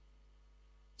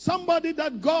 Somebody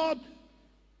that God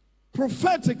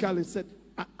prophetically said,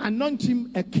 anoint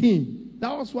him a king.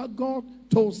 That was what God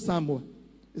told Samuel.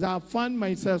 I found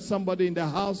myself somebody in the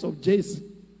house of Jesse.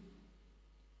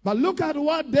 But look at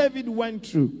what David went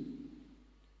through.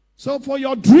 So for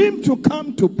your dream to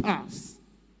come to pass,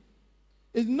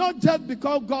 it's not just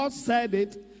because God said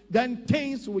it, then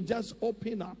things will just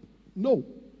open up. No.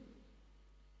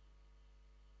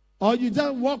 Or you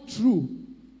just walk through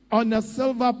on a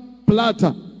silver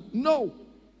platter. No.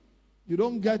 You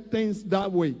don't get things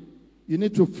that way. You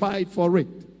need to fight for it.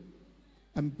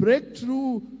 And break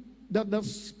through that the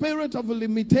spirit of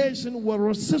limitation will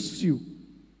resist you.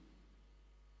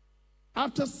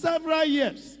 After several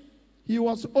years, he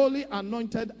was only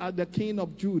anointed as the king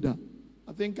of Judah.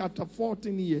 I think after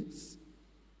 14 years.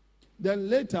 Then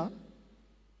later,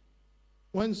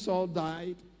 when Saul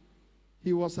died,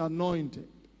 he was anointed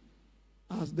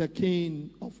as the king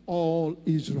of all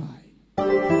Israel.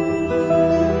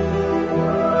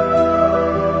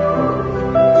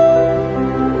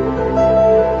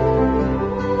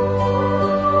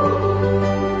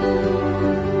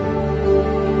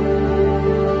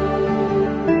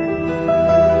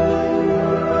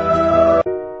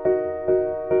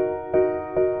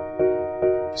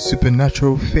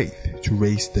 Supernatural faith to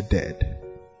raise the dead.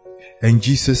 And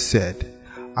Jesus said,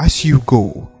 "As you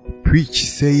go, preach,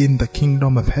 saying the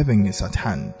kingdom of heaven is at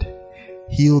hand.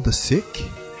 Heal the sick,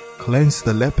 cleanse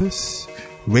the lepers,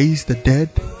 raise the dead,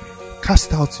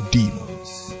 cast out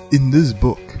demons." In this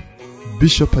book,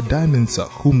 Bishop Addae-Mensah,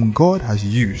 whom God has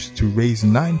used to raise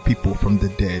 9 people from the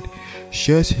dead,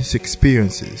 shares his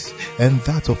experiences and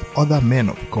that of other men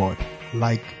of God,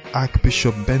 like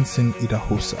Archbishop Benson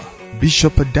Idahosa.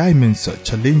 Bishop Addae-Mensah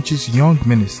challenges young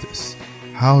ministers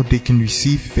how they can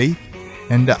receive faith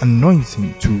and the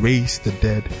anointing to raise the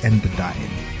dead and the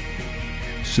dying.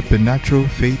 Supernatural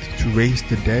Faith to Raise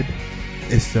the Dead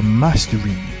is a must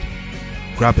read.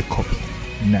 Grab a copy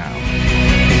now.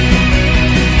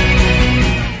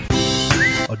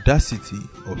 Audacity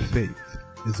of Faith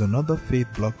is another faith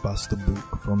blockbuster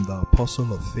book from the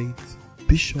Apostle of Faith,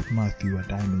 Bishop Matthew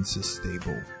Addae-Mensah's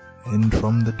stable. And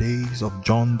from the days of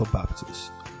John the Baptist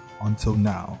until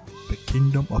now, the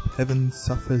kingdom of heaven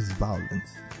suffers violence,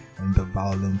 and the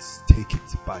violence take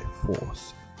it by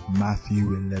force.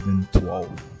 Matthew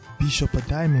 11:12. Bishop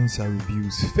Addae-Mensah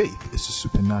reviews faith is a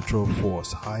supernatural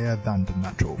force higher than the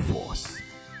natural force.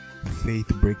 Faith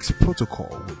breaks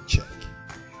protocol with check.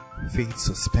 Faith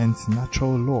suspends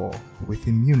natural law with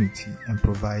immunity and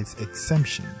provides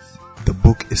exemptions. The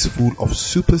book is full of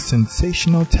super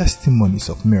sensational testimonies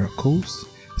of miracles,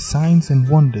 signs and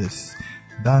wonders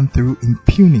done through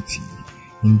impunity,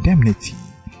 indemnity,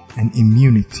 and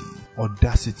immunity.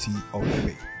 Audacity of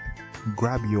Faith.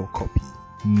 Grab your copy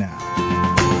now.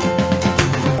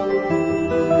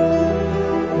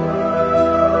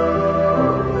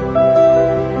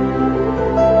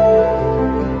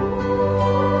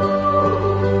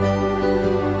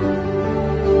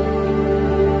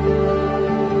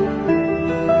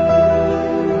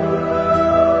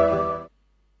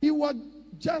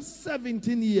 Just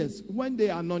 17 years when they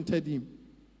anointed him.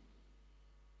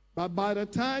 But by the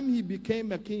time he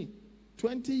became a king,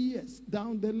 20 years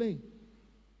down the lane.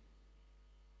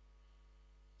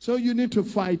 So you need to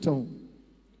fight on.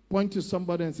 Point to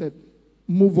somebody and say,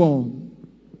 move on.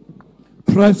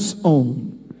 Press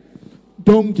on.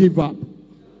 Don't give up.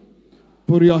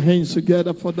 Put your hands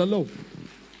together for the Lord.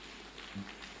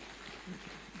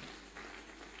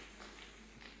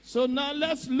 So now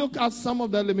let's look at some of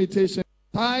the limitations.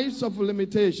 Types of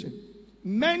limitation.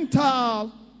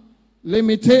 Mental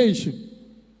limitation.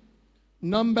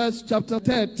 Numbers chapter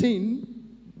 13,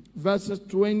 verses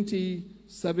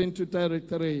 27 to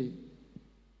 33.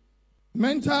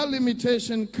 Mental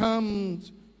limitation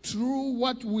comes through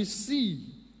what we see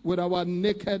with our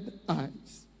naked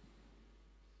eyes.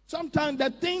 Sometimes the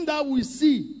thing that we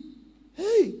see,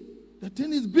 hey, the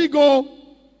thing is big, oh,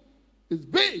 it's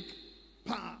big.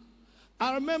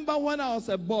 I remember when I was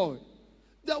a boy,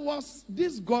 there was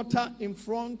this gutter in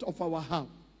front of our house.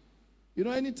 You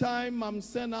know, anytime I'm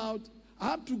sent out, I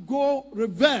have to go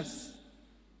reverse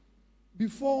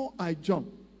before I jump.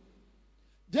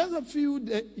 Just a few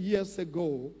years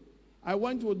ago, I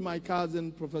went with my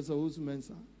cousin, Professor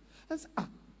Usmensa. I said,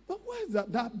 but where is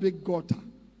that big gutter?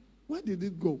 Where did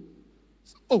it go?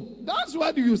 So, oh, that's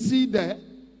what you see there.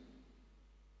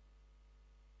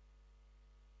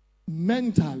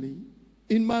 Mentally,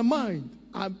 in my mind,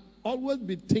 I've always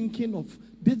been thinking of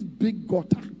this big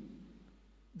gutter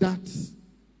that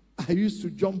I used to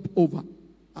jump over.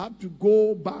 I have to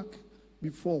go back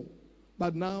before.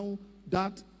 But now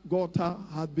that gutter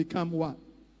has become what?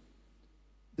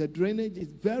 The drainage is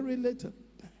very little.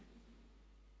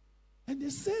 And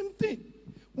the same thing.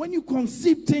 When you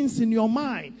conceive things in your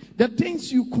mind, the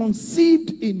things you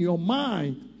conceived in your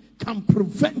mind can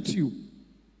prevent you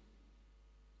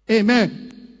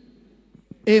Amen.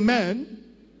 Amen.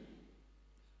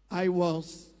 I went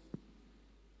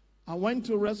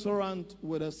to a restaurant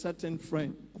with a certain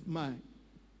friend of mine.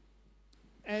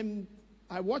 And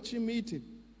I watched him eating.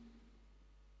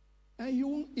 And he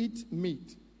won't eat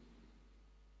meat.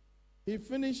 He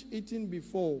finished eating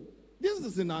before. This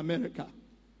is in America.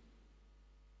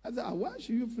 I said, why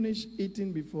should you finish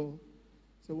eating before?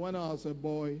 So when I was a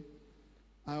boy,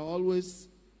 I always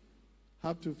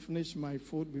have to finish my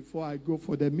food before I go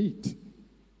for the meat.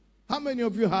 How many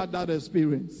of you had that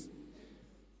experience?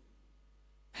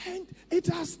 And it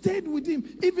has stayed with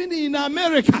him, even in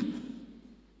America.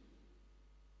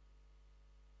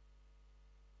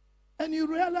 And you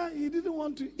realize he didn't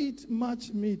want to eat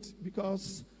much meat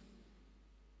because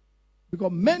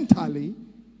mentally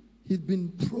he's been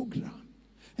programmed.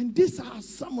 And these are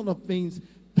some of the things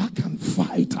that can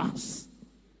fight us.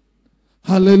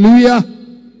 Hallelujah.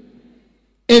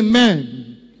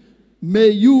 Amen. May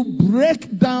you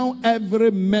break down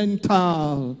every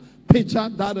mental picture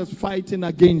that is fighting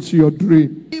against your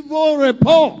dream. Evil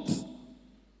report.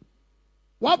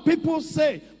 What people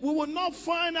say, we will not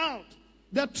find out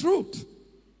the truth.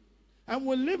 And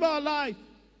we live our life.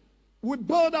 We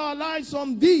build our lives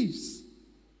on these.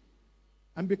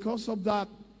 And because of that,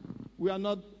 we are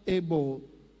not able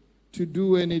to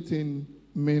do anything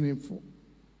meaningful.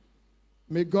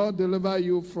 May God deliver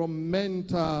you from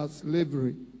mental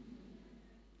slavery.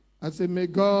 I say, may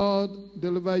God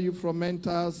deliver you from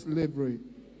mental slavery.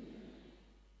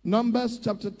 Numbers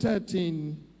chapter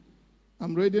 13,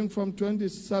 I'm reading from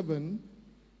 27.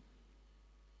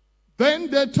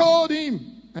 Then they told him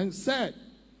and said,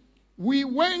 we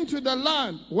went to the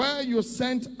land where you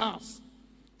sent us.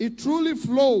 It truly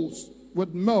flows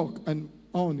with milk and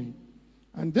honey,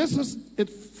 and this is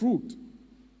its fruit.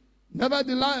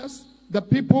 Nevertheless, the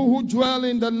people who dwell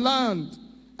in the land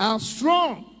are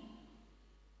strong.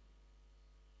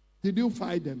 Did you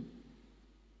fight them?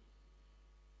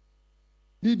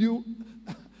 Did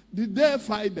they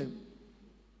fight them?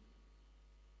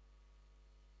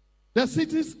 The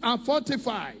cities are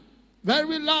fortified,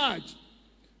 very large.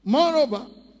 Moreover,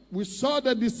 we saw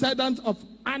the descendants of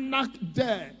Anak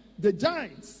there, the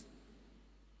giants.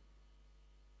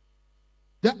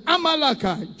 The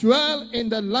Amalekites dwell in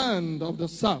the land of the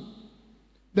south.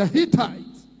 The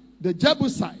Hittites, the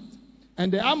Jebusites,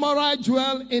 and the Amorites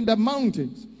dwell in the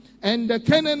mountains. And the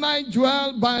Canaanites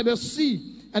dwell by the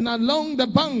sea and along the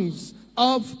banks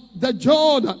of the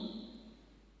Jordan.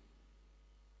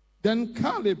 Then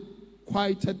Caleb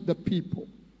quieted the people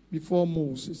before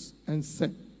Moses and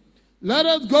said, let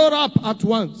us go up at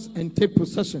once and take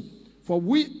possession, for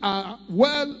we are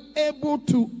well able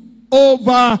to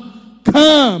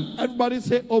overcome. Everybody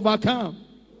say overcome.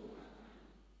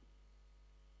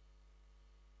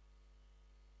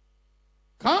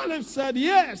 Caleb said,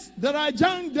 yes, there are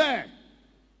giants there,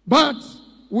 but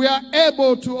we are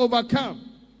able to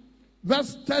overcome.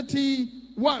 Verse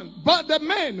 31, but the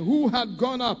men who had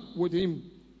gone up with him,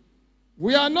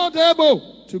 we are not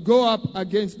able to go up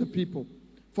against the people,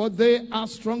 for they are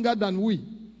stronger than we.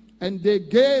 And they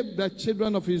gave the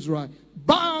children of Israel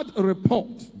bad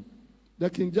report.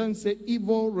 The King James say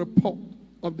evil report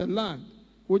of the land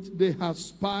which they have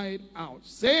spied out,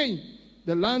 saying,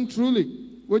 the land truly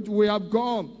which we have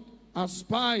gone as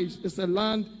spies is a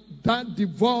land that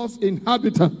devours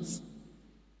inhabitants.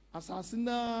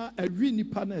 Asasina every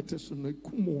nipana etesune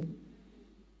kumo.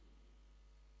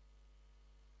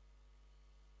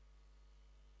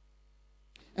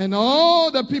 And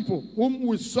all the people whom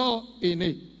we saw in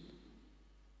it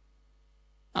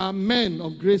are men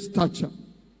of great stature.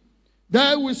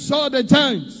 There we saw the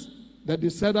giants. The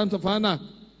descendants of Anak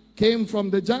came from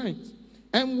the giants.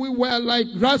 And we were like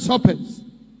grasshoppers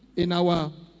in our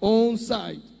own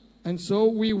sight. And so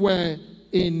we were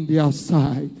in their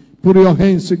sight. Put your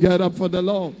hands together for the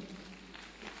Lord.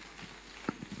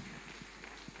 A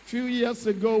few years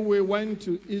ago, we went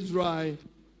to Israel.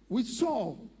 We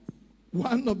saw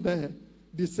one of the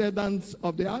descendants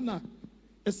of the Anak,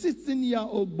 a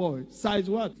 16-year-old boy, size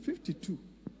what? 52.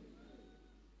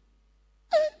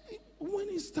 And when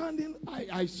he's standing,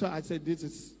 I said,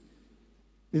 this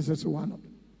is one of them.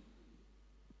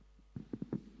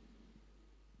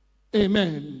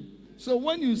 Amen. So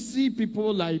when you see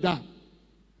people like that,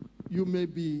 you may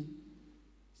be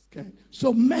scared.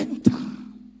 So mental.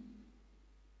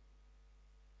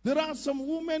 There are some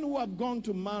women who have gone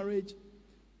to marriage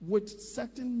with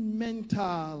certain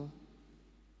mental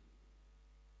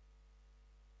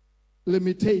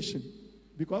limitation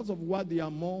because of what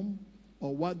their mom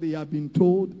or what they have been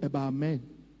told about men.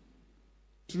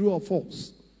 True or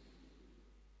false?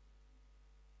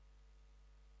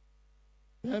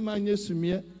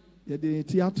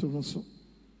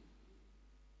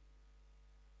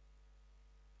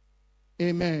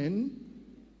 Amen.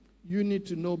 You need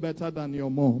to know better than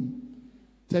your mom.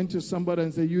 Turn to somebody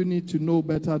and say, you need to know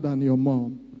better than your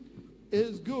mom.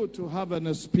 It's good to have an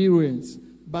experience,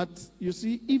 but you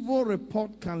see, evil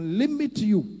report can limit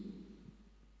you.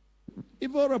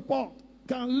 Evil report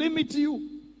can limit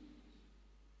you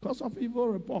because of evil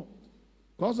report,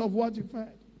 because of what you've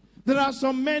heard. There are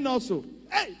some men also.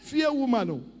 Hey, fear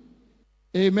woman.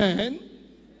 Amen.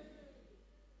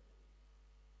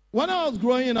 When I was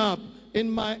growing up in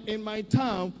my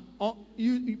town,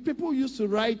 people used to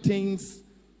write things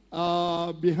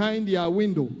behind their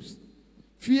windows.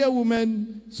 Fear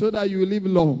women so that you live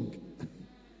long.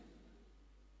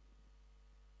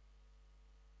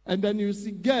 And then you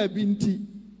see girl binti.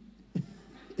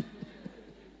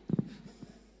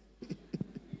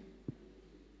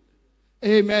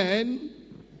 Amen.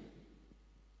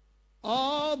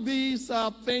 All these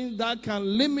are things that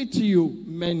can limit you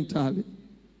mentally.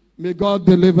 May God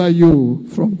deliver you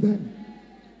from them.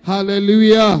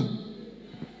 Hallelujah.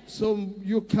 So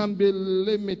you can be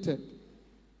limited.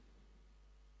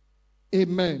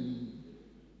 Amen.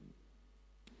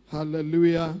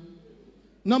 Hallelujah.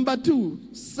 Number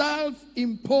 2,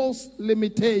 self-imposed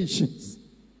limitations.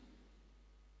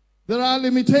 There are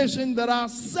limitations that are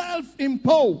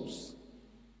self-imposed.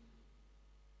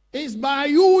 It's by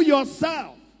you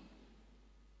yourself.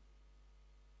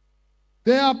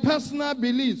 They are personal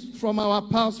beliefs from our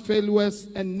past failures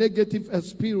and negative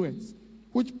experience,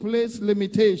 which place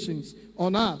limitations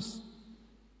on us,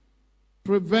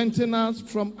 preventing us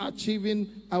from achieving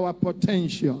our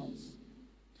potentials.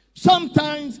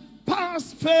 Sometimes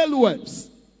past failures,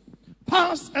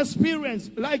 past experience,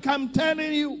 like I'm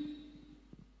telling you,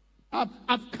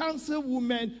 I've counseled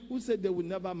women who said they will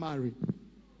never marry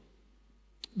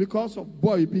because of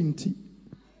boy binti.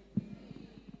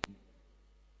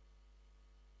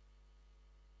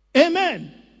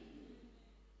 Amen.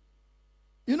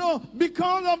 You know,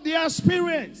 because of their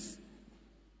experience,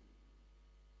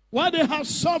 what they have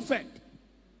suffered.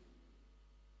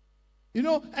 You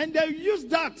know, and they use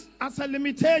that as a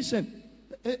limitation.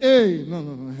 Hey,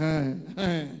 no.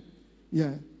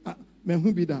 Yeah.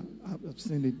 Who be that? I've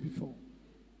seen it before.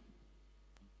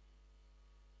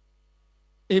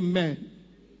 Amen.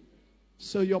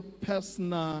 So your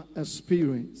personal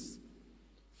experience,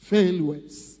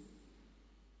 failures,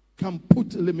 can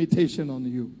put a limitation on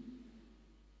you.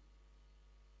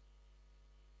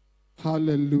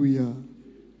 Hallelujah.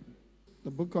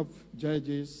 The book of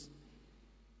Judges,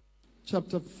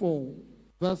 chapter 4,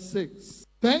 verse 6.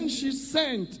 Then she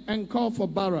sent and called for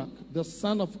Barak, the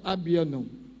son of Abinoam,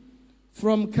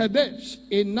 from Kadesh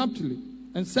in Naphtali,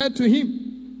 and said to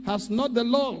him, has not the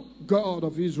Lord God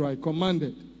of Israel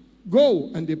commanded, go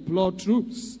and deploy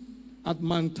troops at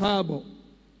Mount Tabor?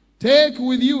 Take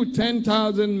with you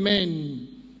 10,000 men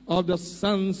of the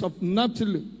sons of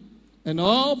Naphtali and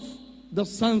of the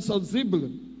sons of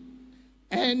Zebulun,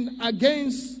 and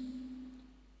against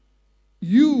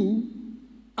you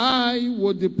I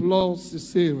will deploy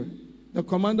Sisera, the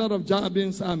commander of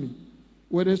Jabin's army,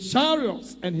 with his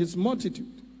chariots and his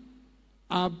multitude,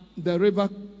 at the river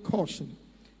Caution,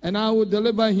 and I will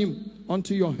deliver him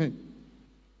unto your hand.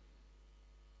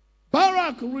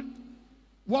 Barak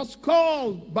was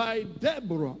called by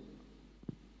Deborah.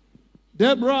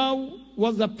 Deborah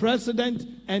was the president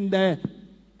and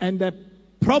the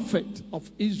prophet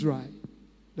of Israel,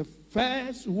 the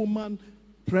first woman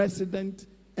president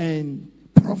and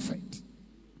prophet.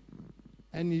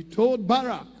 And he told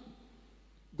Barak,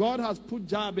 God has put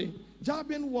Jabin.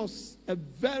 Jabin was a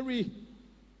very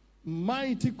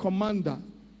mighty commander,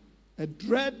 a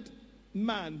dread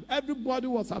man. Everybody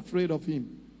was afraid of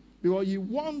him because he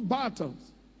won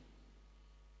battles.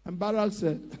 And Barak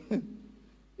said,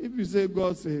 if you say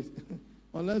God says,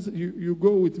 unless you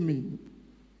go with me,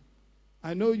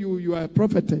 I know you are a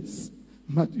prophetess,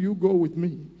 but you go with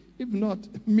me. If not,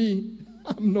 me,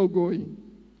 I'm not going.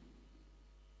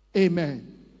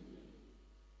 Amen.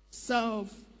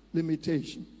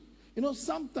 Self-limitation. You know,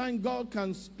 sometimes God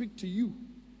can speak to you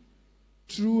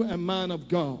through a man of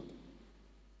God.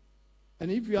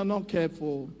 And if you are not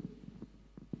careful,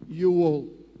 you will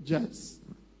just...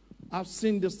 I've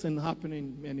seen this thing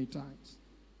happening many times.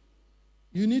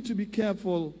 You need to be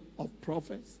careful of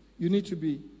prophets. You need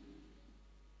to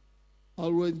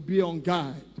always be on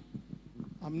guard.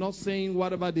 I'm not saying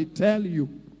whatever they tell you.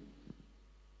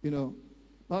 You know,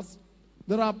 but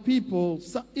there are people,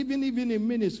 even in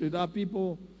ministry, there are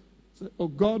people say, oh,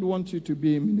 God wants you to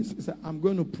be a minister. Say, I'm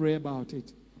going to pray about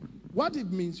it. What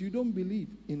it means, you don't believe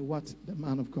in what the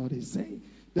man of God is saying.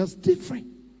 That's different.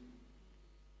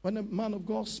 When a man of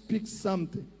God speaks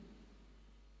something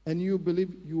and you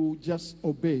believe, you just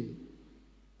obey.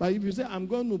 But if you say, I'm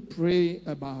going to pray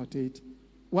about it,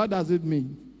 what does it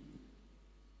mean?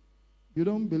 You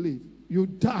don't believe. You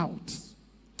doubt.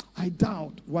 I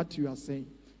doubt what you are saying.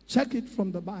 Check it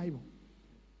from the Bible.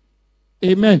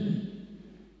 Amen.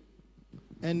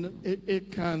 And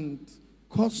it can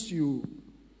cost you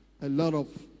a lot of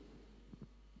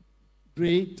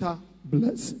greater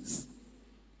blessings.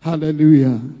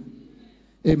 Hallelujah.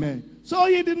 Amen. So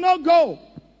he did not go.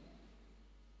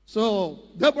 So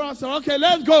Deborah said, okay,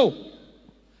 let's go.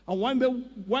 And when they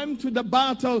went to the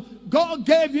battle, God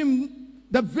gave him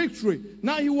the victory.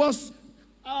 Now he was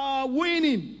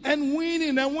winning and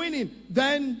winning and winning.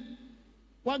 Then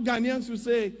what Ghanaians would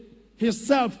say,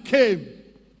 himself came.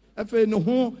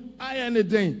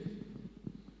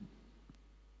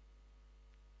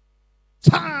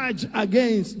 Charge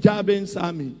against Jabin's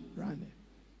army.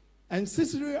 And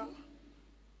Sisera,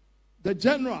 the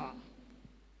general,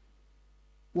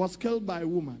 was killed by a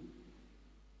woman.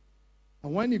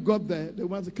 And when he got there, they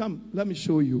wanted to come, let me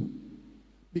show you.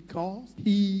 Because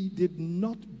he did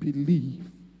not believe.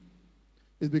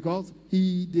 It's because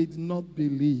he did not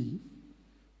believe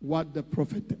what the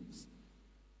prophetess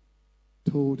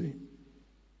told him.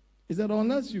 He said,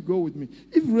 unless you go with me,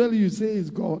 if really you say it's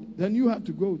God, then you have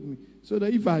to go with me. So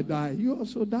that if I die, you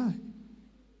also die.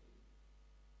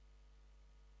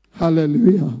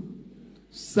 Hallelujah.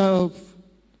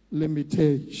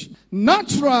 Self-limitation.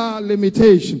 Natural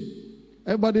limitation.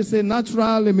 Everybody say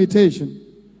natural limitation.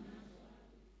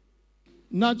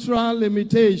 Natural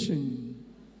limitation.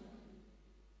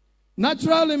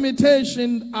 Natural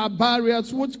limitation are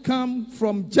barriers which come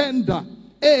from gender,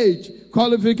 age,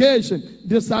 qualification,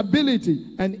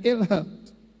 disability, and ill health.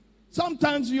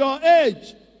 Sometimes your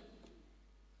age.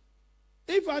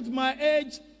 If at my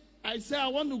age, I say I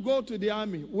want to go to the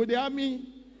army, would the army,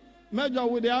 Major,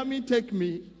 would the army take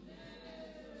me?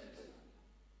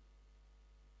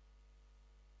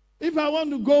 If I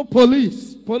want to go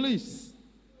police.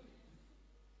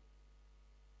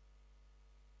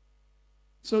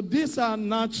 So these are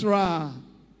natural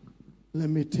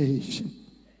limitations.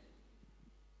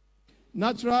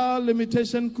 Natural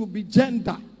limitation could be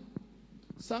gender.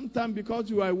 Sometimes because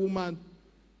you are a woman.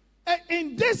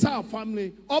 In this our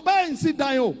family, obey and sit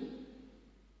down.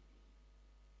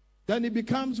 Then it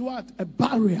becomes what? A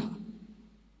barrier.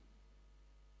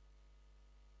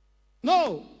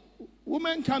 No,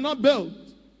 women cannot build.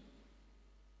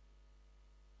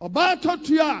 Obey taught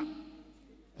you. I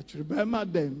remember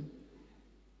them.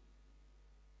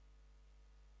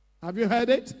 Have you heard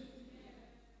it?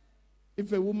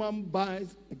 If a woman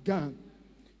buys a gun,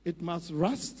 it must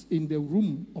rust in the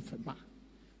room of a man.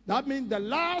 That means the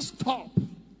last stop.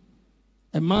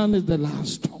 A man is the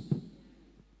last stop.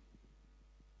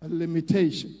 A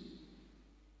limitation.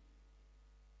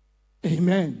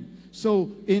 Amen.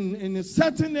 So in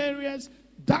certain areas,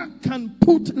 that can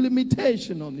put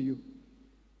limitation on you.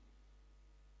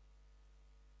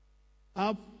 I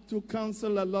have to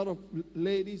counsel a lot of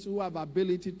ladies who have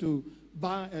ability to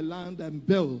buy a land and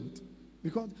build.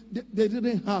 Because they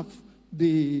didn't have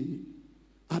the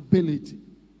ability.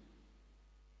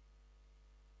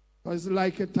 It's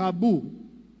like a taboo.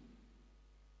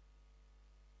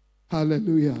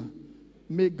 Hallelujah.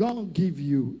 May God give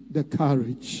you the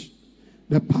courage,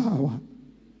 the power,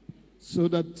 so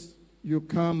that you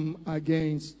come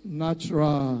against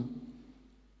natural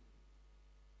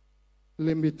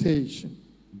limitation.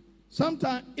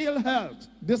 Sometimes ill health,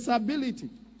 disability.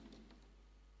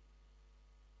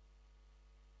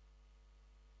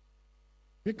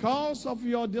 Because of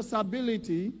your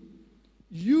disability,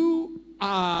 you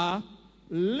are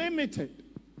limited.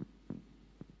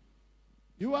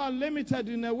 You are limited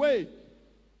in a way.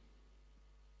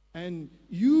 And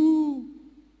you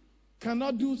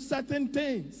cannot do certain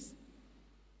things.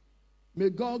 May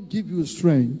God give you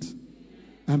strength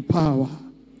and power.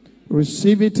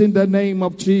 Receive it in the name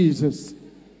of Jesus.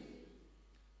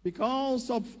 Because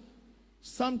of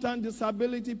sometimes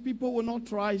disability, people will not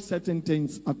try certain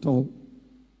things at all.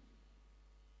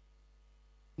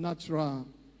 Natural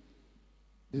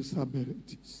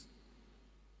disabilities.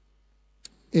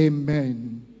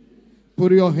 Amen.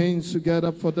 Put your hands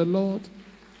together for the Lord.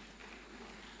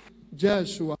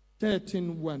 Joshua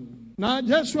 13:1. Now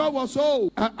Joshua was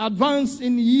old, advanced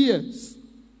in years.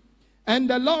 And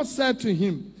the Lord said to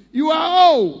him, you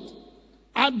are old,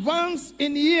 advanced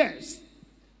in years,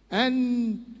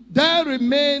 and there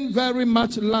remain very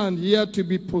much land here to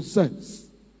be possessed.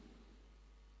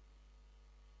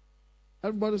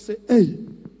 Everybody say, hey.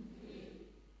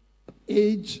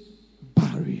 Age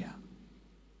barrier.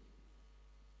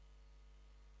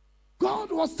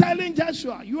 God was telling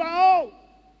Joshua, you are old.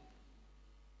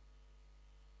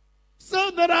 So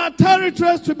there are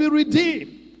territories to be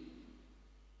redeemed.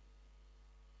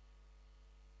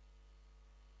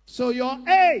 So your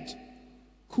age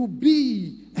could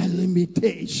be a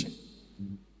limitation.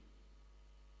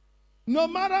 No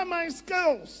matter my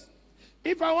skills,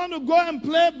 if I want to go and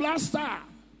play blaster,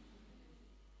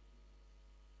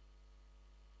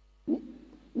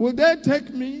 will they take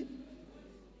me?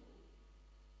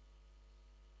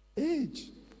 Age.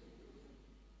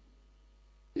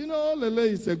 You know, Lele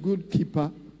is a good keeper,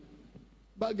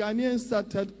 but Ghanaians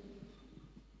started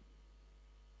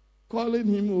calling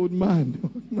him old man.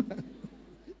 Old man.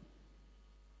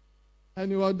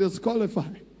 And he was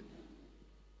disqualified.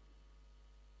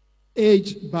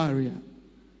 Age barrier.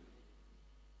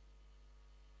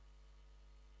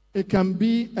 It can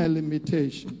be a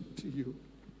limitation to you.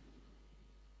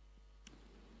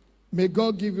 May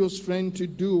God give you strength to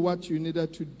do what you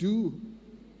needed to do.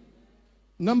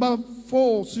 Number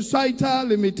 4, societal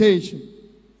limitation.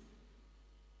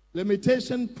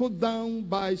 Limitation put down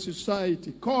by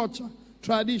society, culture,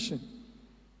 tradition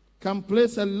can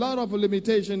place a lot of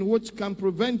limitation which can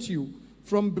prevent you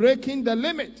from breaking the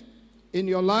limit in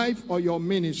your life or your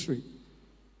ministry.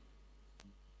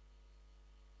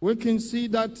 We can see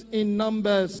that in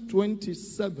Numbers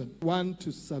 27,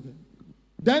 1-7.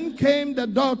 Then came the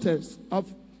daughters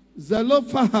of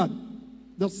Zelophehad,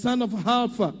 the son of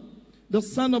Halpha, the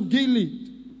son of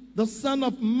Gilead, the son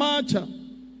of Machir,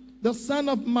 the son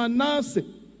of Manasseh,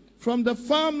 from the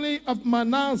family of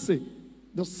Manasseh,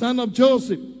 the son of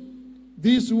Joseph.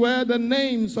 These were the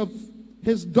names of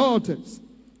his daughters: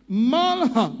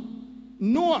 Malha,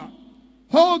 Noah,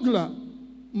 Hogla,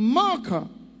 Maachah,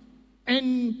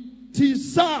 and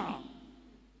Tirzah.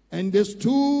 And they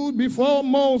stood before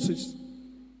Moses,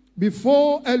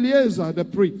 before Eleazar the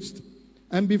priest,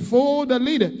 and before the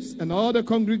leaders and all the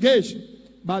congregation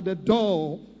by the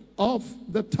door of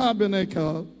the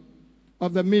tabernacle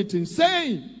of the meeting,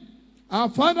 saying, our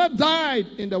father died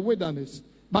in the wilderness,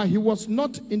 but he was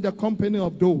not in the company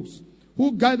of those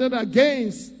who gathered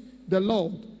against the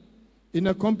Lord, in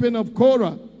the company of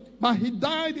Korah, but he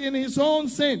died in his own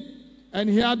sin, and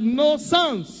he had no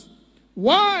sons.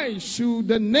 Why should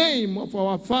the name of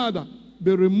our father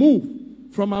be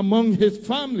removed from among his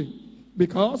family?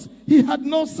 Because he had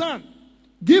no son.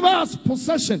 Give us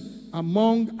possession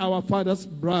among our father's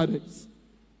brothers.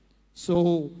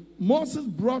 So Moses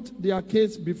brought their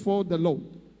case before the Lord.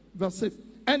 Verse 6.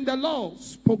 And the Lord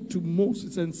spoke to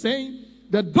Moses and saying,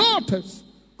 the daughters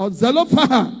of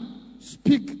Zelophehad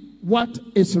speak what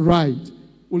is right.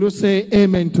 Will you say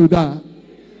amen to that?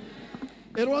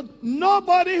 It was,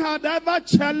 nobody had ever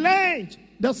challenged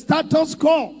the status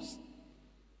quo.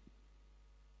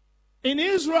 In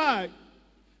Israel,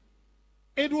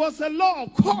 it was a law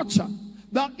of culture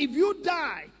that if you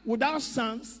die without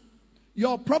sons,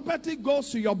 your property goes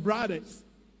to your brothers.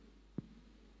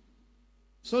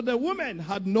 So the women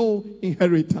had no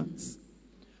inheritance.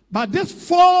 But these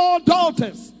 4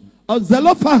 daughters of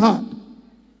Zelophehad,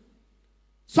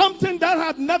 something that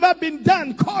had never been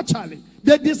done culturally,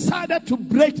 they decided to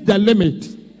break the limit.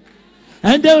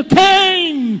 And they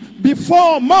came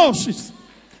before Moses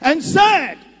and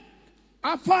said,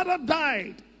 our father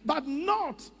died, but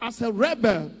not as a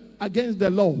rebel against the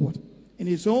Lord in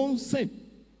his own sin.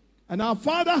 And our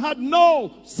father had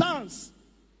no sons.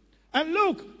 And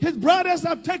look, his brothers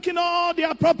have taken all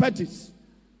their properties.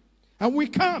 And we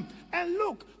come. And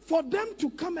look, for them to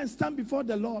come and stand before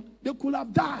the Lord, they could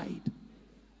have died.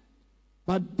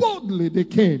 But boldly they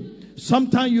came.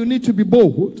 Sometimes you need to be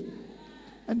bold.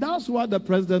 And that's what the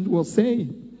president was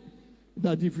saying.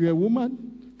 That if you're a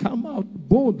woman, come out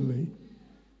boldly.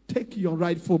 Take your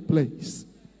rightful place.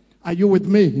 Are you with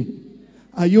me?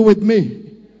 Are you with me?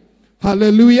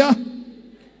 Hallelujah.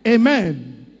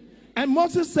 Amen. And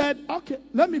Moses said, okay,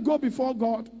 let me go before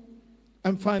God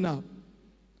and find out.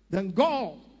 Then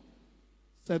God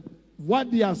said,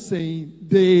 what they are saying,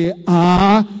 they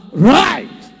are right.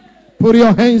 Put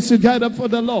your hands together for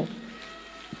the Lord.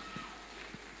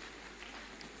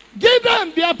 Give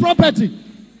them their property.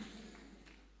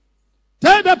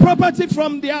 Take the property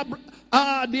from their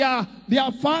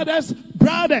father's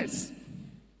brothers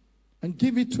and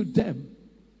give it to them.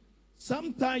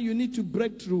 Sometimes you need to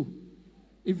break through.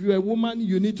 If you're a woman,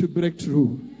 you need to break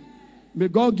through. May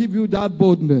God give you that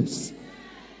boldness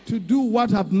to do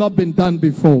what have not been done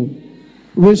before.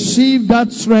 Receive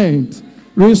that strength.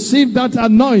 Receive that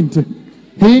anointing.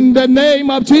 In the name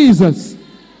of Jesus.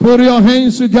 Put your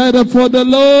hands together for the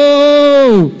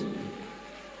Lord.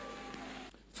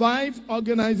 5,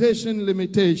 organization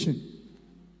limitation.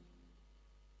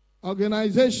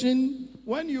 Organization,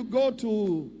 when you go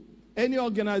to any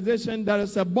organization, there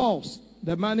is a boss,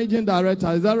 the managing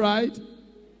director. Is that right?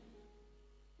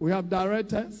 We have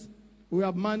directors, we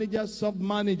have managers,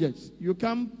 sub-managers. You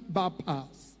can't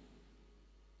bypass.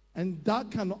 And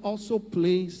that can also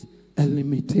place a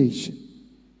limitation.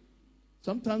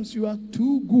 Sometimes you are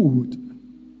too good.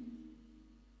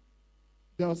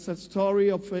 There was a story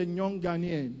of a young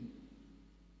Ghanaian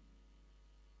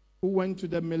who went to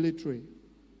the military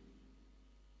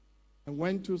and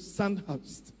went to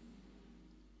Sandhurst.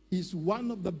 He's one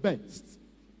of the best.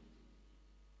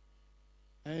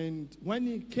 And when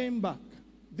he came back,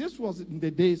 this was in the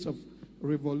days of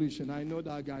revolution. I know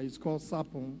that guy is called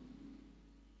Sapon.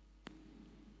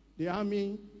 The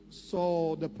army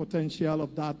saw the potential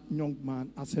of that young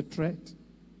man as a threat.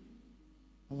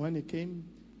 And when he came,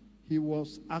 he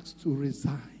was asked to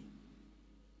resign.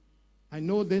 I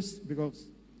know this because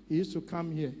he used to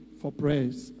come here for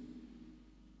prayers.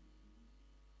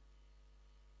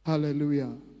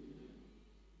 Hallelujah.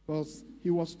 Because he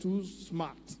was too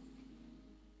smart.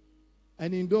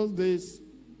 And in those days,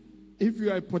 if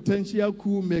you are a potential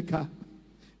coup maker,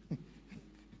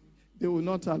 they will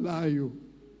not allow you.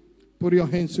 Put your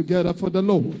hands together for the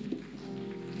Lord.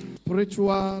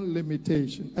 Spiritual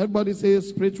limitation. Everybody say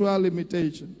spiritual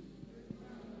limitation.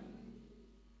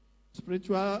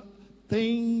 Spiritual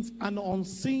things, an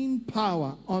unseen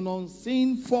power, an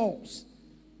unseen force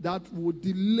that would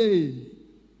delay.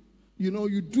 You know,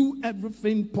 you do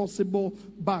everything possible,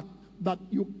 but that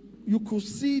you could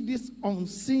see this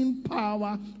unseen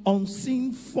power,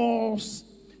 unseen force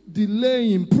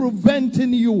delaying,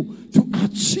 preventing you to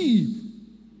achieve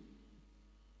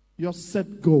your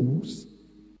set goals.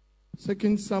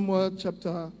 2 Samuel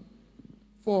chapter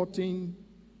 14,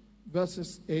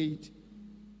 verses 8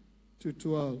 to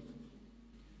 12.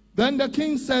 Then the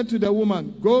king said to the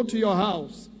woman, "Go to your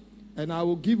house, and I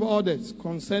will give orders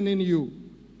concerning you."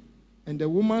 And the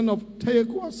woman of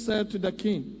Tekoa said to the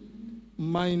king,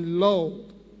 "My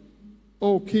lord,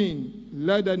 O king,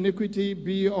 let iniquity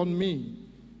be on me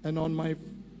and on my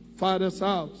father's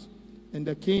house, and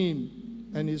the king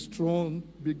and his throne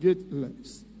be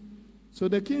guiltless." So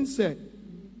the king said,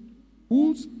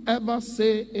 "Whoever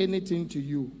say anything to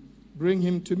you, bring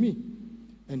him to me,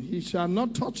 and he shall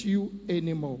not touch you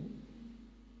anymore."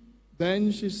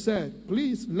 Then she said,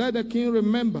 "Please let the king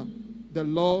remember the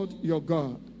Lord your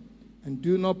God, and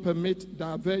do not permit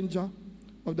the avenger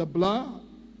of the blood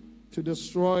to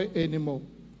destroy anymore,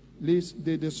 lest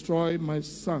they destroy my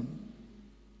son."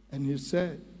 And he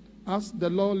said, "As the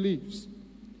Lord lives,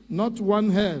 not one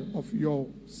hair of your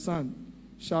son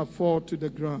shall fall to the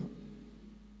ground."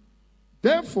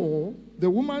 Therefore, the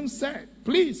woman said,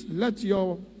 "Please let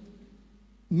your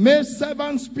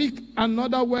maidservant speak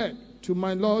another word to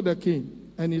my lord the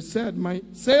king." And he said,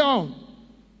 "Say on."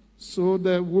 So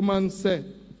the woman said,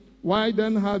 "Why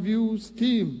then have you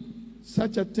schemed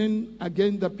such a thing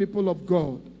against the people of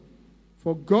God?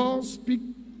 For God speak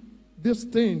this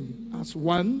thing as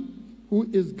one who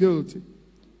is guilty,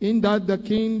 in that the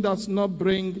king does not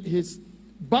bring his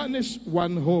banished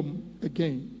one home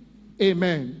again."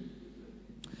 Amen.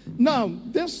 Now,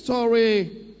 this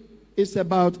story is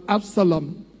about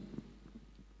Absalom.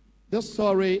 This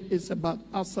story is about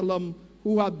Absalom,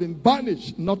 who had been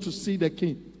banished not to see the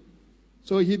king.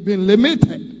 So he'd been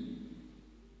limited.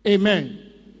 Amen.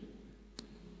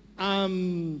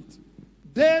 And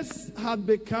this had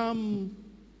become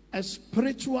a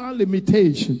spiritual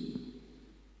limitation.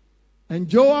 And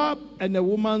Joab and the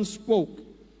woman spoke.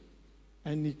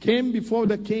 And he came before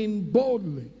the king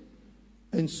boldly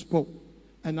and spoke.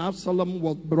 And Absalom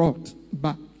was brought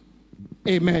back.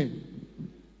 Amen.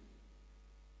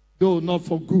 Though not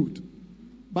for good.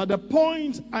 But the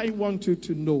point I want you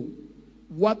to know,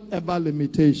 whatever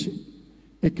limitation,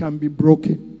 it can be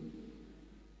broken.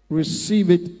 Receive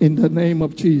it in the name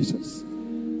of Jesus.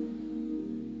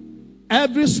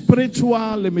 Every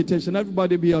spiritual limitation,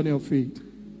 everybody be on your feet.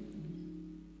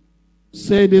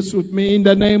 Say this with me in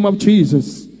the name of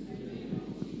Jesus.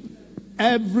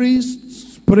 Every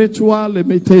spiritual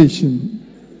limitation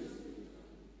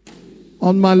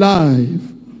on my life,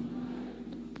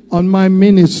 on my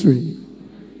ministry,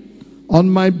 on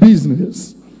my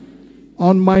business,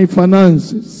 on my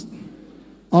finances,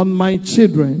 on my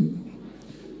children,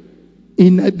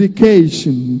 in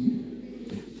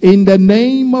education, in the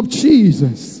name of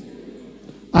Jesus,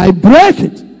 I break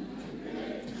it.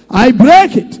 I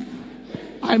break it.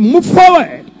 I move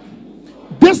forward.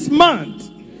 This month,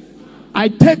 I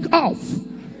take off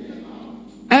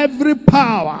every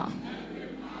power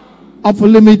of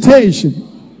limitation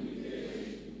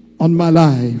on my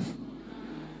life.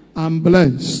 I'm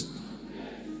blessed.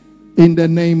 In the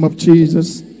name of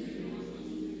Jesus.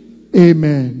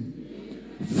 Amen.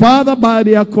 Father, by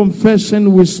their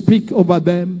confession, we speak over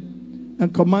them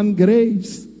and command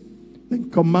grace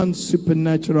and command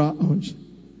supernatural unction.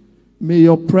 May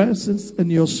your presence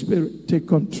and your spirit take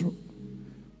control.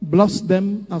 Bless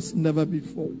them as never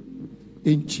before.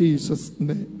 In Jesus'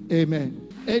 name, amen.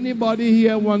 Anybody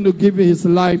here want to give his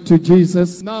life to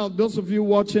Jesus? Now, those of you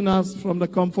watching us from the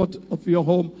comfort of your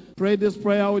home, pray this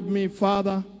prayer with me.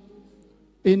 Father,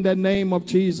 in the name of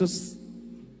Jesus,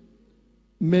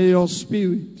 may your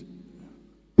spirit,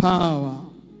 power,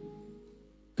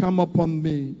 come upon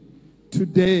me.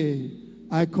 Today,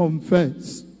 I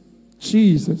confess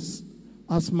Jesus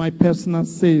as my personal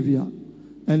Savior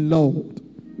and Lord.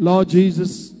 Lord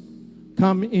Jesus,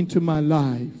 come into my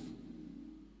life.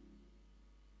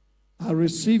 I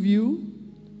receive you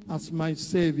as my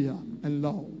Savior and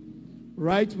Lord.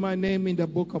 Write my name in the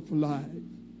book of life.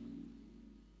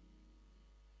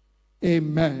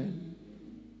 Amen.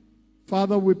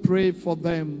 Father, we pray for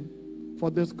them,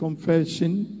 for this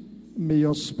confession. May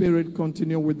your spirit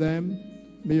continue with them.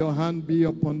 May your hand be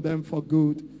upon them for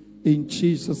good. In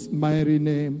Jesus' mighty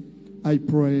name, I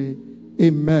pray.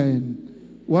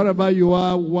 Amen. Wherever you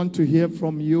are, want to hear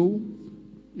from you.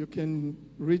 You can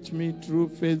reach me through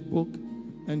Facebook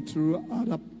and through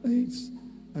other places.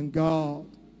 And God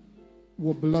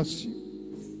will bless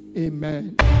you.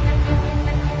 Amen.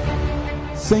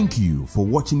 Thank you for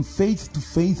watching Faith to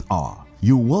Faith Hour.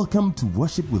 You're welcome to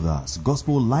worship with us,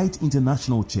 Gospel Light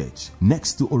International Church,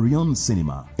 next to Orion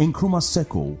Cinema, Nkrumah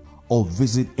Circle, or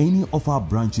visit any of our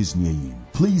branches near you.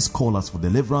 Please call us for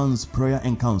deliverance, prayer,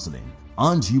 and counseling.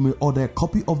 And you may order a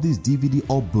copy of this DVD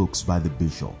or books by the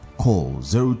Bishop. Call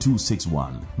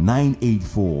 0261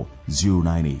 984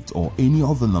 098 or any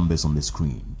of the numbers on the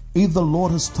screen. If the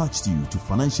Lord has touched you to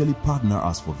financially partner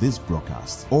us for this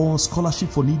broadcast or scholarship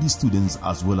for needy students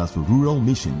as well as for rural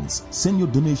missions, send your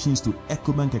donations to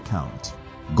EcoBank account,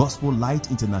 Gospel Light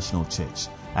International Church,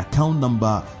 account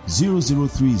number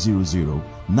 00300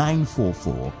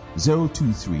 944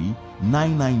 023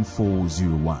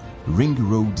 99401, Ring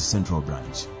Road Central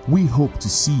Branch. We hope to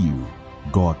see you.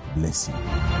 God bless you.